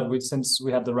now that since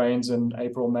we had the rains in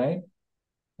April, May,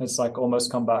 it's like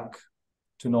almost come back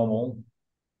to normal.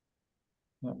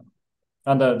 Yeah.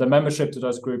 And the membership to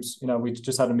those groups, we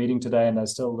just had a meeting today, and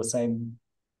there's still the same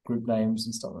group names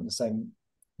and stuff, and the same.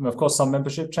 Of course, some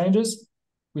membership changes.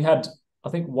 We had, I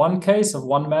think, one case of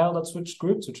one male that switched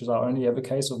groups, which is our only ever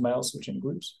case of males switching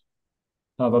groups.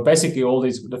 But basically,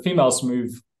 the females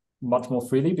move much more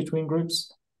freely between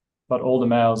groups, but all the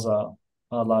males are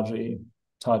largely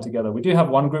tied together. We do have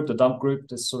one group, the dump group,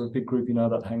 this sort of big group,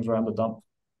 that hangs around the dump.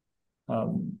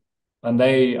 And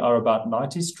they are about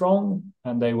 90 strong,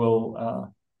 and they're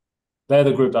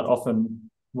the group that often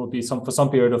will be for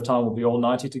some period of time will be all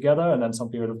 90 together, and then some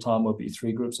period of time will be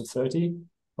 3 groups of 30.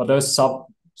 But those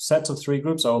subsets of 3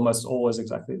 groups are almost always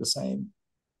exactly the same.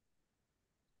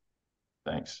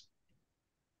 Thanks.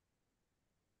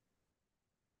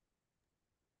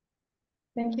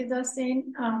 Thank you,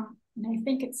 Dustin. And I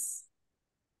think it's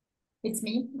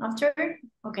me after.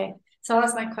 Okay. So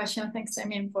that's my question. Thanks,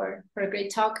 Damien, for a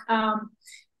great talk.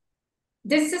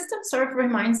 This system sort of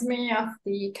reminds me of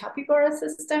the capybara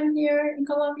system here in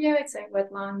Colombia. It's a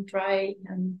wetland, dry,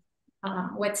 and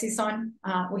wet season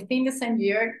within the same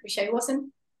year, which I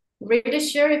wasn't really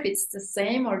sure if it's the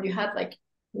same, or you had like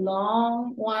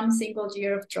one single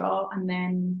year of drought and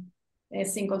then a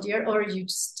single year, or it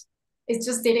just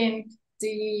didn't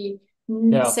the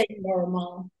same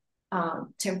normal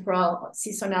temporal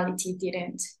seasonality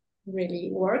didn't really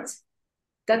work.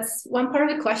 That's one part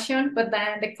of the question, but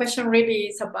then the question really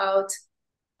is about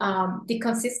the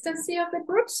consistency of the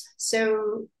groups.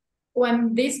 So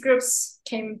when these groups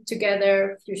came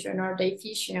together, fusion or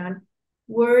diffusion,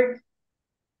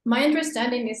 my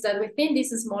understanding is that within these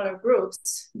smaller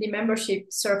groups, the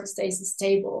membership sort of stays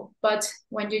stable. But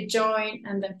when you join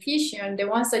and then fusion, the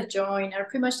ones that join are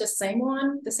pretty much the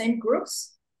same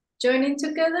groups joining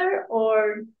together,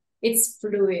 or it's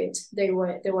fluid the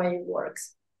way it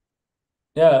works.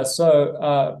 Yeah,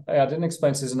 so I didn't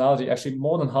explain seasonality. Actually,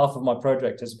 more than half of my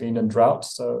project has been in drought.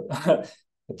 So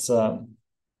it's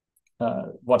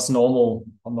what's normal,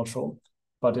 I'm not sure.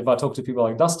 But if I talk to people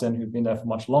like Dustin, who've been there for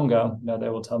much longer, they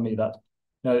will tell me that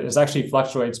it actually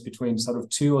fluctuates between sort of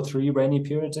 2 or 3 rainy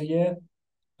periods a year,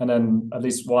 and then at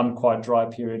least one quite dry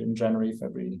period in January,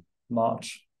 February,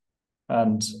 March.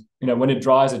 And when it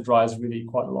dries really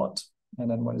quite a lot.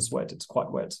 And then when it's wet, it's quite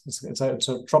wet. It's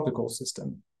a tropical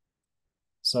system.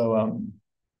 So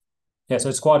so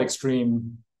it's quite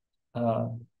extreme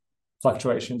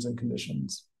fluctuations in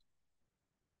conditions.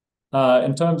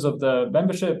 In terms of the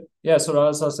membership, so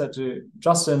as I said to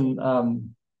Justin,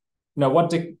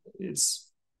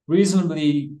 it's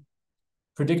reasonably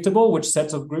predictable which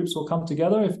sets of groups will come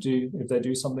together if they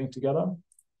do something together.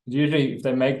 Usually, if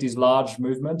they make these large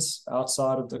movements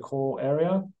outside of the core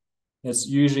area, it's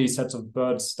usually sets of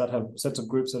birds that have sets of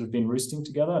groups that have been roosting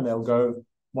together, and they'll go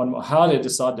one more. How they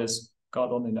decide this,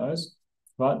 God only knows,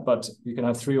 right? But you can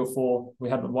have 3 or 4. We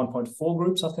had 1.4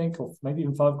 groups, I think, or maybe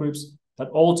even 5 groups that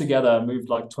all together moved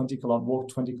like 20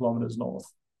 kilometers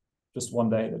north, just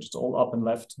one day. They're just all up and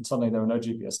left, and suddenly there were no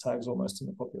GPS tags almost in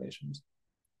the populations.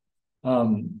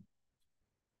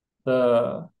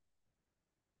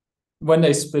 When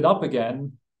they split up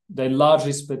again, they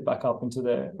largely split back up into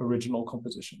their original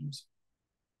compositions.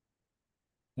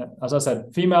 Yeah, as I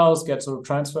said, females get sort of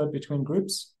transferred between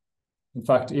groups. In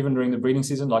fact, even during the breeding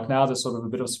season, like now, there's sort of a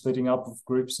bit of splitting up of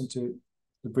groups into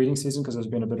the breeding season because there's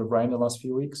been a bit of rain the last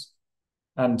few weeks.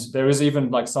 And there is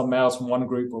even like some males from one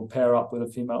group will pair up with a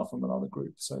female from another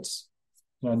group. So it's,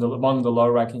 among the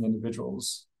low-ranking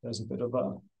individuals, there's a bit of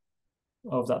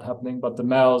that happening. But the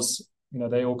males,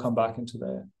 they all come back into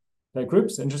their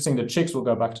groups. Interesting, the chicks will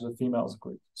go back to the females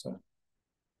group. So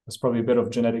there's probably a bit of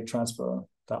genetic transfer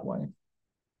that way.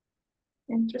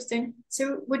 Interesting.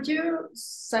 So would you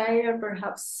say, or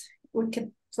perhaps we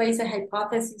could place a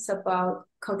hypothesis about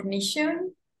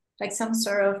cognition, like some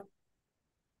sort of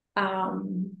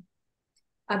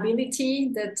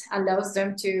ability that allows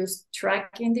them to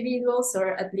track individuals,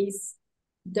 or at least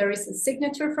there is a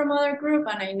signature from other group,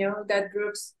 and I know that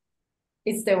groups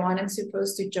is the one I'm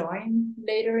supposed to join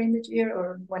later in the year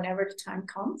or whenever the time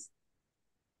comes?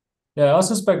 Yeah, I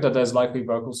suspect that there's likely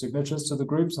vocal signatures to the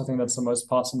groups. I think that's the most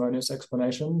parsimonious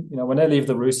explanation. When they leave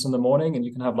the roost in the morning and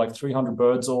you can have like 300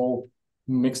 birds all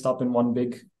mixed up in one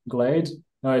big glade,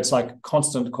 it's like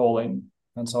constant calling.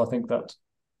 And so I think that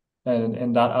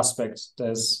in that aspect,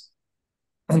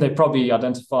 they probably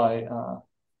identify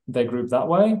their group that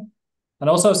way. And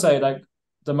also say like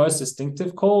the most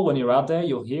distinctive call when you're out there,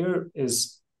 you'll hear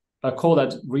is a call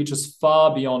that reaches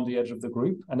far beyond the edge of the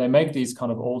group. And they make these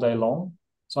kind of all day long.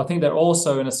 So I think they're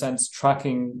also, in a sense,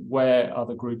 tracking where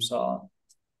other groups are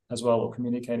as well, or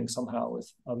communicating somehow with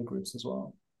other groups as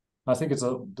well. I think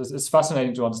it's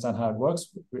fascinating to understand how it works.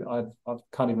 I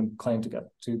can't even claim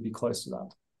to be close to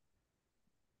that.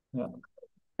 Yeah.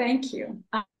 Thank you.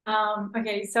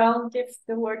 Okay, so I'll give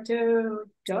the word to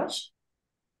Josh.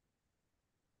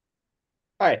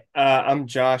 Hi, I'm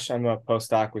Josh. I'm a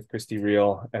postdoc with Christy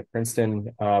Reel at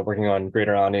Princeton, working on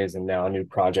Greater Andes and now a new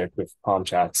project with palm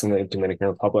chats in the Dominican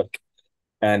Republic.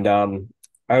 And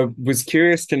I was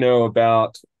curious to know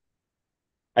about,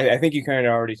 I think you kind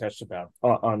of already touched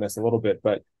on this a little bit,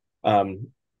 but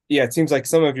it seems like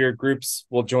some of your groups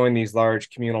will join these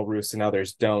large communal roosts and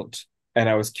others don't. And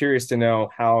I was curious to know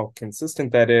how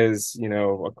consistent that is,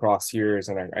 across years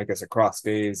and I guess across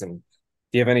days. And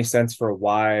do you have any sense for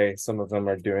why some of them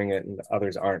are doing it and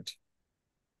others aren't?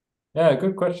 Yeah,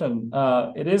 good question.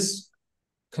 It is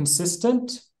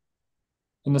consistent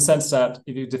in the sense that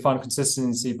if you define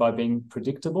consistency by being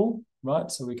predictable, right?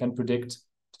 So we can predict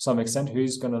to some extent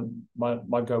who's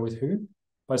might go with who,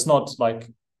 but it's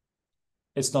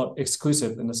not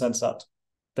exclusive in the sense that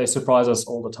they surprise us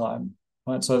all the time,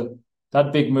 right? So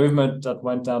that big movement that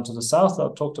went down to the south that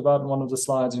I've talked about in one of the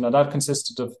slides, that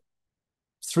consisted of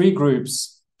 3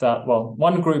 groups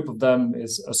one group of them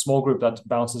is a small group that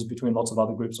bounces between lots of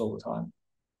other groups all the time.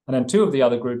 And then 2 of the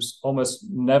other groups almost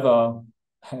never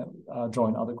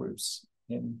join other groups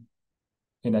in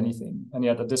anything. And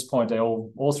yet at this point, they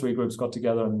all 3 groups got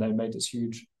together and they made this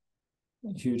huge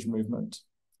movement.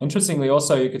 Interestingly,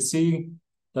 also, you could see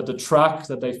that the track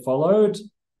that they followed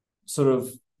sort of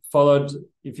followed,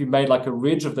 if you made like a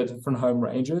ridge of the different home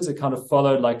ranges, it kind of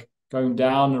followed like going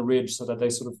down a ridge so that they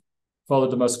sort of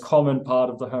followed the most common part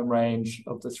of the home range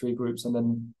of the three groups. And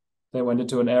then they went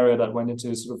into an area that went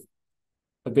into sort of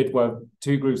a bit where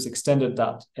two groups extended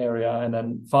that area. And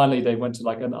then finally they went to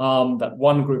like an arm that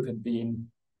one group had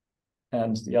been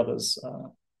and the others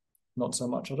not so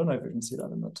much. I don't know if you can see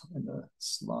that in the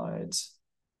slides.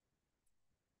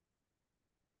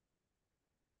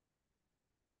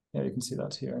 Yeah, you can see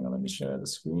that here. Hang on, let me share the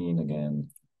screen again.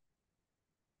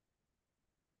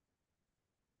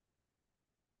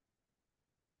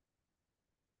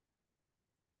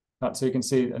 Right, so you can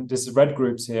see, and this is red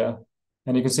groups here,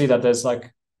 and you can see that there's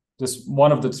like this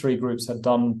one of the three groups had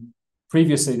done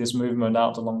previously this movement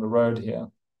out along the road here.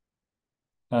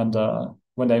 And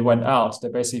when they went out, they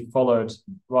basically followed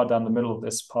right down the middle of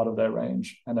this part of their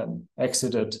range and then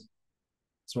exited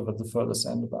sort of at the furthest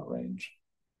end of that range.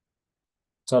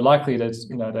 So likely that,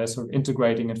 you know, they're sort of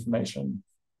integrating information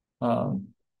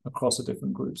across the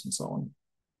different groups and so on.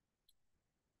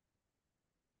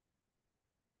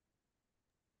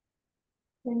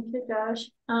 Thank you, Josh.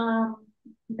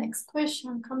 Next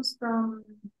question comes from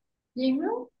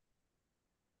Yingru.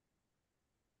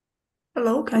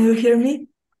 Hello, can you hear me?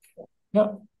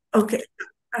 Yeah. Okay.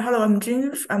 Hello, I'm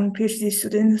Jin. I'm a PhD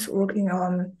student working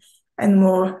on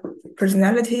animal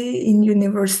personality in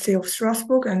University of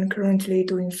Strasbourg and currently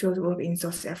doing fieldwork in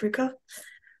South Africa.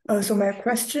 So my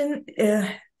question,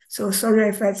 so sorry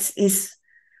if that is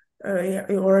it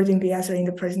already been answered in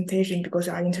the presentation because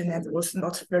our internet was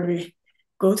not very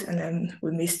good and then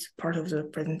we missed part of the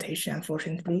presentation,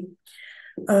 unfortunately.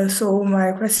 So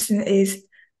my question is,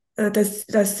 does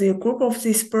the group of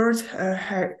these birds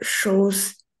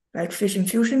shows like fission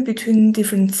fusion between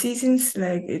different seasons?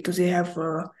 Like, do they have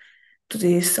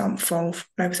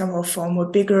somehow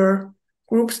form bigger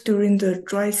groups during the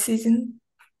dry season?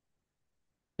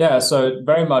 Yeah, so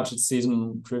very much it's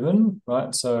season driven,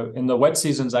 right? So in the wet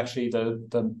seasons, actually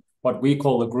the what we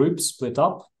call the groups split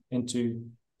up into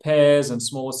pairs and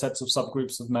smaller sets of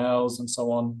subgroups of males and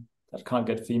so on that can't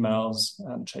get females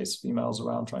and chase females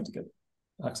around trying to get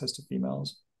access to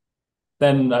females.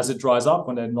 Then as it dries up,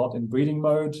 when they're not in breeding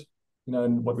mode, you know,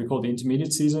 in what we call the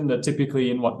intermediate season, they're typically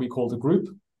in what we call the group,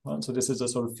 right? So this is a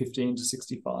sort of 15 to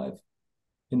 65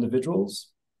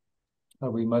 individuals that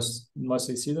we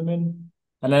mostly see them in.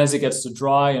 And then as it gets to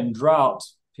dry and drought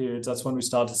periods, that's when we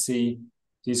start to see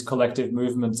these collective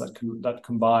movements that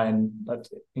combine, that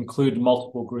include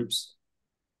multiple groups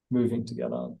moving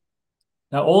together.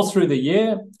 Now, all through the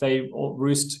year, they all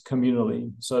roost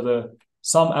communally. So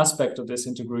some aspect of this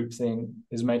intergroup thing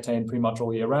is maintained pretty much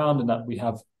all year round, in that we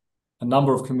have a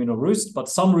number of communal roosts, but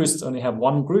some roosts only have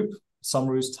one group, some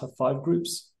roosts have 5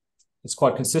 groups. It's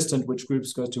quite consistent which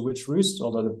groups go to which roost,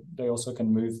 although they also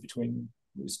can move between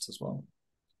roosts as well.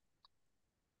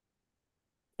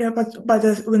 Yeah, but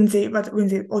when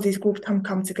all these groups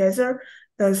come together,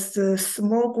 does the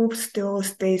small group still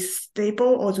stay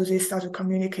stable, or do they start to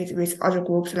communicate with other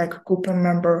groups, like group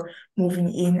member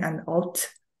moving in and out?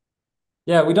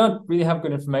 Yeah, we don't really have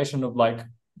good information of like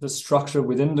the structure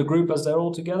within the group as they're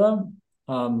all together.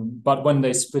 But when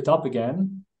they split up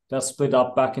again, they're split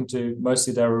up back into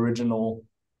mostly their original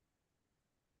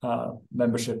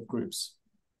membership groups.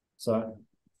 So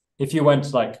if you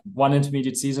went like one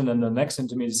intermediate season and the next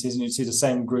intermediate season, you'd see the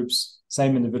same groups,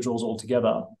 same individuals all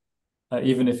together,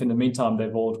 even if in the meantime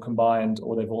they've all combined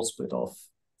or they've all split off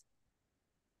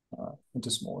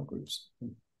into smaller groups.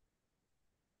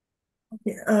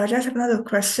 Yeah, just another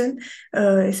question.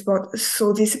 It's about,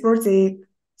 so these birds,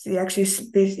 they actually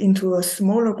split into a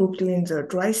smaller group during the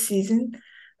dry season.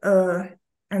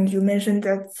 And you mentioned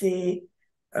that they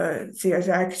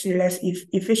are actually less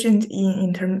efficient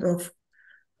in terms of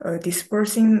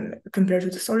dispersing compared to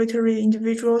the solitary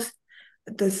individuals.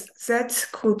 Does that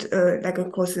could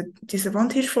cause a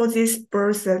disadvantage for these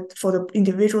birds, that for the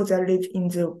individuals that live in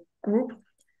the group?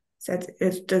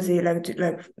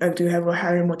 Do you have a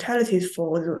higher mortality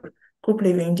for the group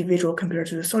living individual compared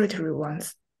to the solitary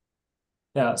ones?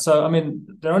 Yeah, so I mean,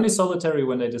 they're only solitary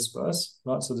when they disperse,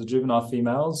 right? So the juvenile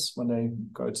females, when they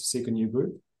go to seek a new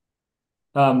group.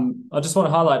 I just want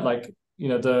to highlight, like, you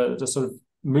know, the sort of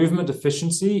movement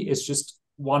efficiency is just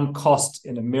one cost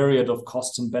in a myriad of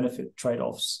cost and benefit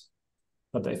trade-offs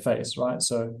that they face, right?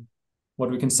 So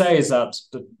what we can say is that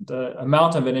the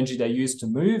amount of energy they use to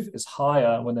move is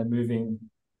higher when they're moving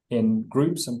in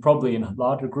groups, and probably in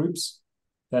larger groups,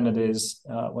 than it is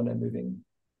when they're moving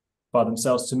by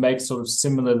themselves to make sort of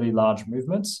similarly large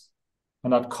movements.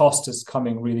 And that cost is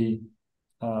coming really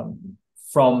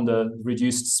from the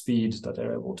reduced speed that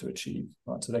they're able to achieve,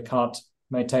 right? So they can't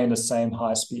maintain the same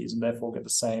high speeds and therefore get the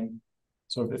same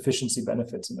sort of efficiency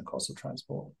benefits in the cost of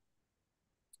transport.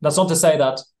 That's not to say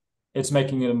that it's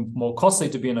making it more costly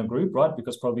to be in a group, right?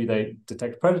 Because probably they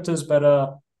detect predators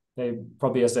better. They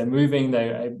probably, as they're moving,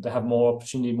 they have more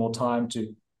opportunity, more time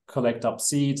to collect up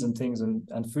seeds and things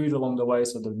and food along the way.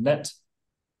 So the net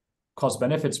cost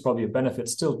benefit's probably a benefit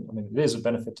still. I mean, it is a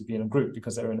benefit to be in a group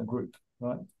because they're in a group,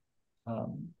 right?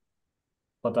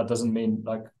 But that doesn't mean,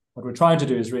 like, what we're trying to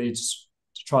do is really just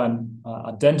to try and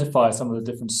identify some of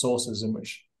the different sources in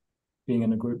which being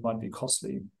in a group might be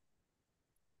costly.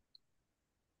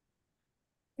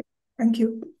 Thank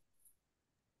you.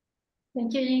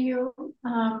 Thank you, Yingyu.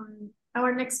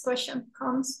 Our next question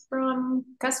comes from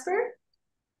Casper.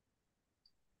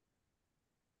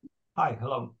 Hi,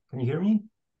 hello. Can you hear me?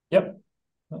 Yep.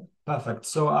 Perfect.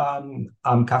 So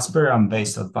I'm Casper. I'm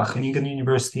based at Wageningen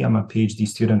University. I'm a PhD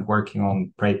student working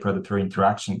on prey-predator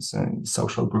interactions in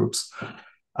social groups.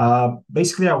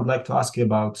 Basically, I would like to ask you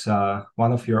about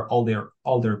one of your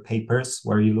older papers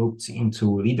where you looked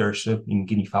into leadership in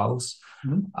guinea fowls.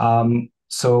 Mm-hmm.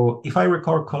 So if I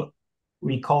recall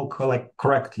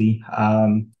correctly,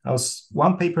 there was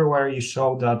one paper where you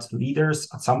showed that leaders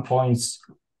at some points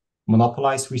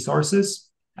monopolize resources,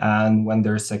 and when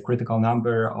there's a critical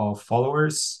number of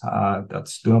followers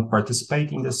that do not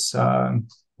participate in this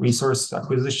resource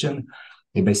acquisition,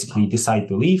 they basically decide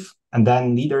to leave, and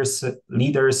then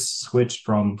leaders switch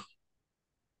from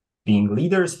being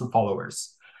leaders to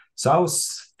followers. So I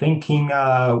was thinking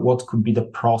what could be the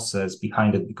process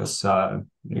behind it, because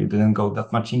you didn't go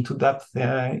that much into depth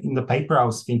in the paper. I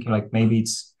was thinking like maybe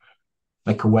it's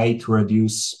like a way to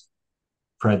reduce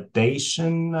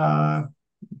predation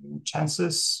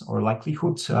chances or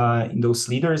likelihood in those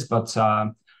leaders, but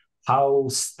how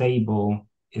stable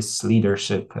is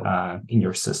leadership in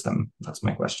your system? That's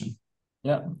my question.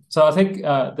 Yeah, so I think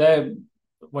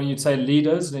when you say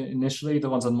leaders, initially the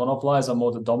ones that monopolize are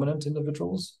more the dominant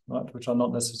individuals, right, which are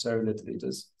not necessarily the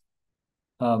leaders.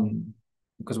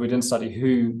 Because we didn't study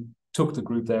who took the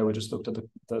group there, we just looked at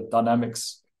the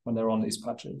dynamics when they're on these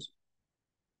patches.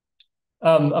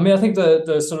 I mean, I think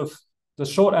the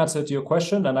short answer to your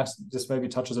question, and this maybe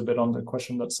touches a bit on the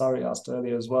question that Sari asked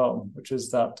earlier as well, which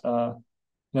is that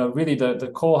really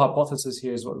the core hypothesis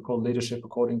here is what we call leadership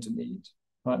according to need,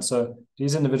 right? So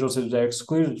these individuals who they're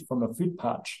excluded from a food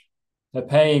patch, they're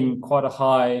paying quite a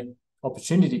high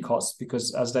opportunity cost,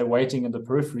 because as they're waiting in the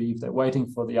periphery, if they're waiting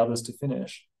for the others to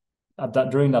finish,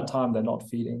 during that time they're not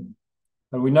feeding.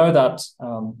 And we know that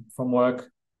from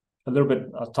work. A little bit,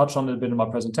 I touched on it a bit in my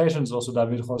presentations. Also,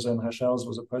 David Jose and Hechels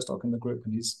was a postdoc in the group,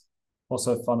 and he's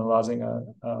also finalizing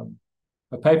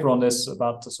a paper on this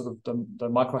about the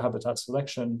microhabitat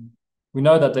selection. We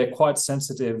know that they're quite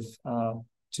sensitive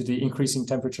to the increasing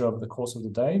temperature over the course of the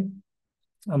day.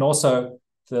 And also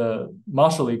the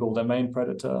martial eagle, their main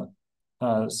predator,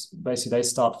 basically they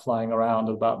start flying around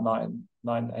at about 9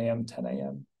 a.m., 10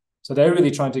 a.m. So they're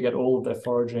really trying to get all of their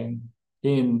foraging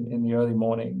in the early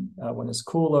morning when it's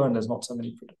cooler and there's not so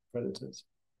many predators.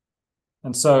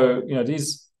 And so,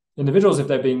 these individuals, if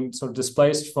they're being sort of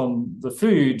displaced from the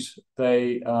food,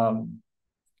 they're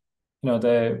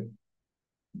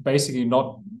basically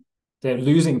they're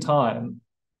losing time.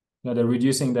 They're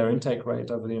reducing their intake rate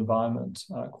over the environment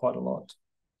quite a lot.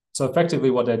 So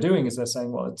effectively what they're doing is they're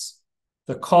saying, well, it's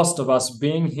the cost of us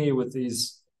being here with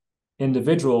these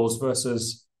individuals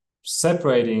versus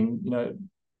separating,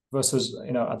 versus,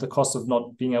 at the cost of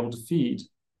not being able to feed.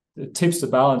 It tips the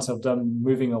balance of them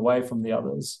moving away from the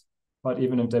others, right?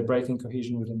 Even if they're breaking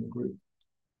cohesion within the group.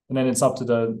 And then it's up to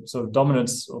the sort of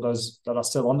dominants or those that are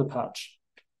still on the patch,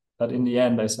 that in the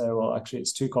end they say, well, actually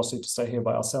it's too costly to stay here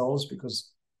by ourselves,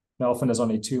 because often there's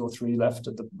only 2 or 3 left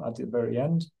at the very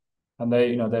end. And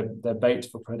they're bait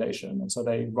for predation. And so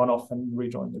they run off and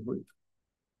rejoin the group.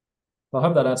 So I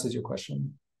hope that answers your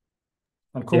question.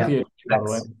 And cool PhD, by the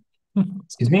way.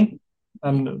 Excuse me?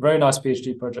 And very nice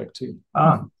PhD project too.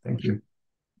 Thank you.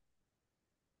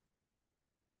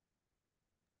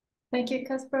 Thank you,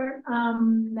 Casper.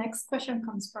 Next question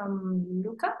comes from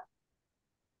Luca.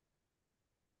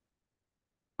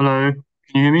 Hello, can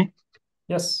you hear me?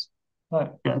 Yes.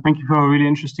 Hi. Yeah, thank you for a really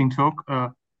interesting talk.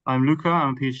 I'm Luca.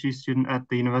 I'm a PhD student at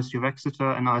the University of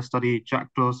Exeter, and I study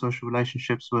jackdaw social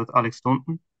relationships with Alex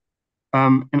Staunton.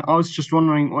 And I was just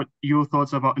wondering what your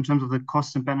thoughts are about in terms of the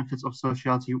costs and benefits of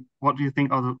sociality. What do you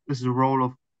think is the role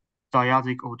of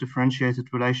dyadic or differentiated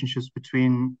relationships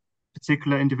between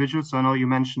particular individuals? So I know you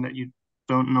mentioned that you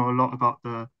don't know a lot about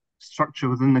the structure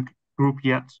within the group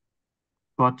yet,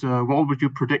 but what would you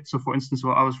predict? So for instance,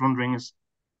 what I was wondering is,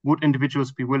 would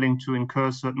individuals be willing to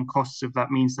incur certain costs if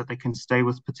that means that they can stay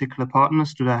with particular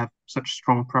partners? Do they have such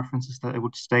strong preferences that they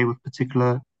would stay with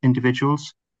particular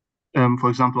individuals? For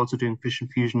example, also doing fission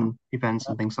fusion events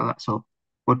and things like that. So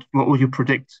what would you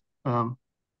predict?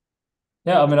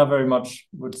 Yeah, I mean, I very much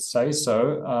would say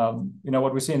so.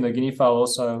 What we see in the guinea fowl,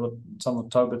 also some of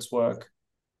Tobit's work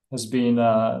has been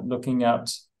looking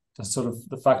at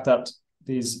the fact that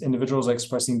these individuals are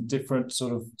expressing different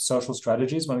sort of social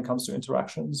strategies when it comes to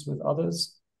interactions with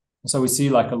others. And so we see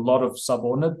like a lot of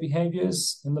subordinate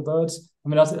behaviors in the birds. I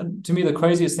mean, to me, the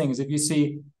craziest thing is if you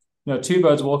see, two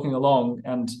birds walking along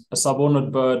and a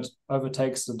subordinate bird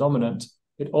overtakes the dominant,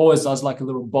 it always does like a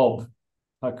little bob,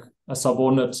 like a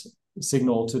subordinate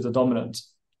signal to the dominant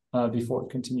before it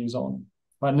continues on.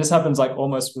 Right? And this happens like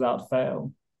almost without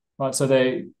fail. Right. So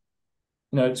they,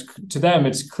 to them,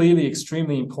 it's clearly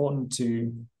extremely important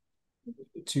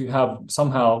to have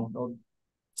somehow, or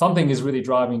something is really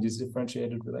driving these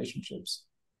differentiated relationships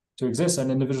to exist,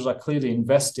 and individuals are clearly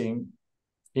investing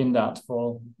in that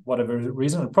for whatever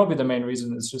reason. And probably the main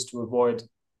reason is just to avoid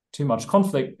too much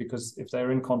conflict, because if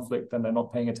they're in conflict, then they're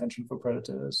not paying attention for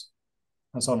predators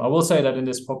and so on. I will say that in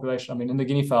this population, I mean, in the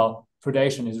guinea fowl,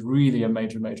 predation is really a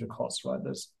major, major cost, right?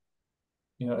 There's,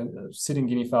 a sitting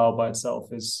guinea fowl by itself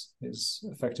is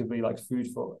effectively like food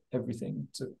for everything.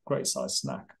 It's a great size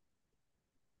snack.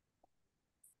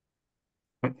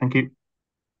 Thank you.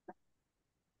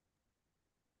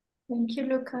 Thank you,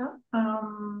 Luca.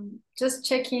 Just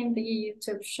checking the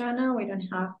YouTube channel. We don't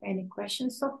have any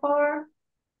questions so far.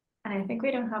 And I think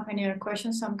we don't have any other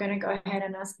questions, so I'm going to go ahead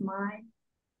and ask mine.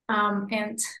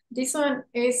 And this one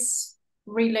is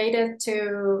related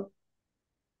to,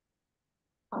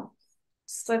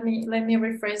 let me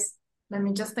rephrase. Let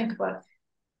me just think about it.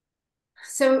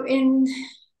 So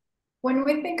when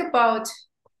we think about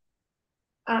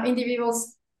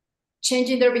individuals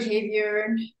changing their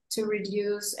behavior to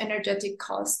reduce energetic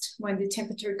cost when the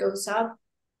temperature goes up,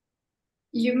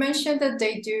 you mentioned that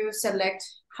they do select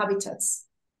habitats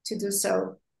to do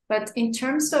so. But in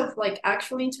terms of like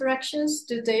actual interactions,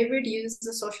 do they reduce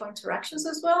the social interactions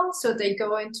as well? So they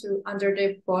go under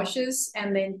the bushes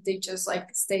and then they just like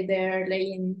stay there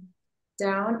laying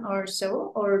down or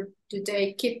so? Or do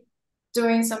they keep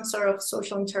doing some sort of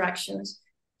social interactions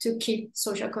to keep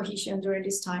social cohesion during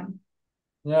this time?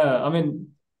 Yeah, I mean,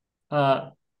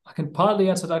 I can partly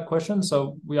answer that question.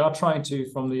 So we are trying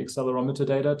to, from the accelerometer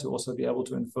data, to also be able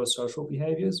to infer social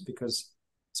behaviors, because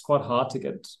it's quite hard to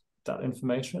get that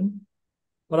information.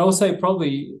 But I will say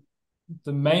probably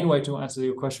the main way to answer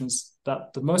your question is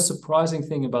that the most surprising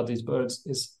thing about these birds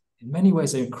is in many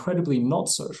ways they're incredibly not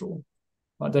social.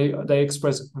 They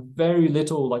express very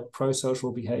little like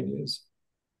pro-social behaviors.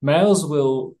 Males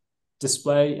will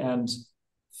display and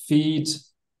feed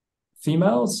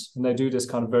females, and they do this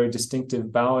kind of very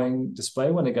distinctive bowing display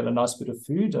when they get a nice bit of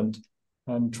food and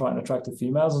try and attract the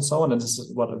females and so on. And this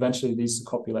is what eventually leads to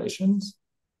copulations.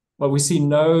 But we see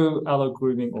no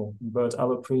allogrooming or birds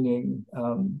allopreening,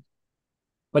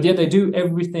 but yet they do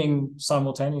everything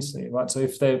simultaneously, right? So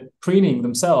if they're preening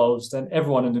themselves, then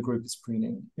everyone in the group is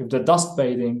preening. If they're dust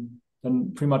bathing,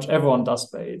 then pretty much everyone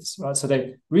dust bathes, right? So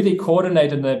they really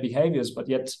coordinate in their behaviors, but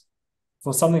yet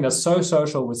for something that's so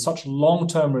social with such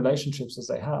long-term relationships as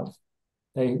they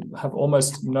have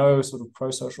almost no sort of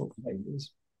pro-social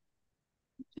behaviors.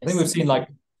 I think we've seen like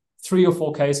 3 or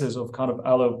 4 cases of kind of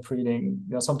allopreening.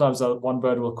 Sometimes one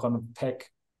bird will kind of peck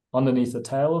underneath the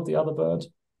tail of the other bird,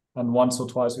 and once or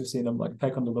twice we've seen them like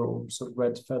peck on the little sort of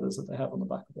red feathers that they have on the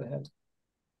back of their head.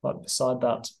 But beside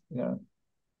that,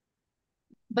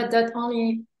 But that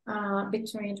only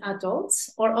between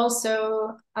adults, or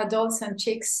also adults and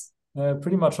chicks?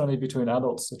 Pretty much only between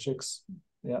adults. The chicks,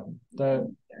 yeah,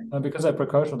 and because they're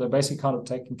precocial, they're basically kind of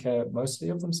taking care mostly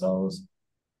of themselves.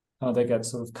 They get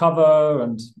sort of cover,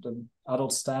 and the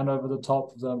adults stand over the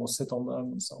top of them or sit on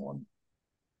them and so on.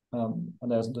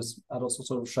 And there's adults will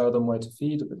sort of show them where to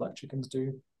feed, a bit like chickens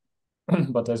do.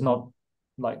 But there's not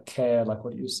like care like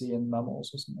what you see in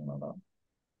mammals or something like that.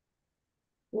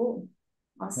 Oh,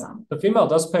 awesome. Yeah. The female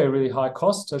does pay a really high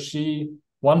cost. So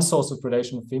one source of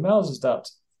predation of females is that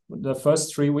the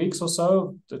first 3 weeks or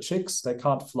so, the chicks, they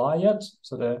can't fly yet.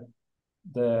 So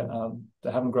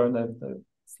they haven't grown their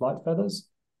flight feathers.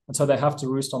 And so they have to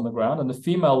roost on the ground, and the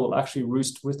female will actually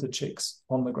roost with the chicks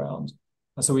on the ground.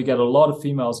 And so we get a lot of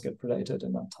females get predated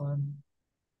in that time.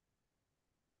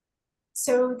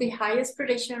 So the highest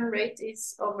predation rate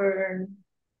is over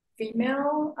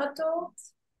female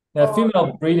adults? Yeah,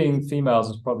 female breeding females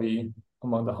is probably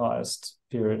among the highest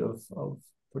period of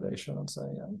predation, I'd say,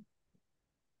 yeah.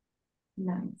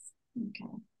 Nice.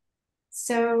 Okay.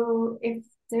 So if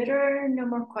there are no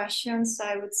more questions,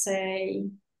 I would say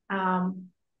I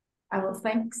will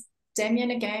thank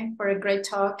Damien again for a great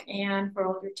talk and for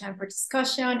all your time for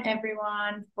discussion,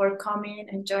 everyone for coming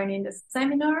and joining the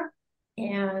seminar.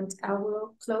 And I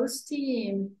will close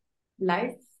the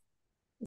live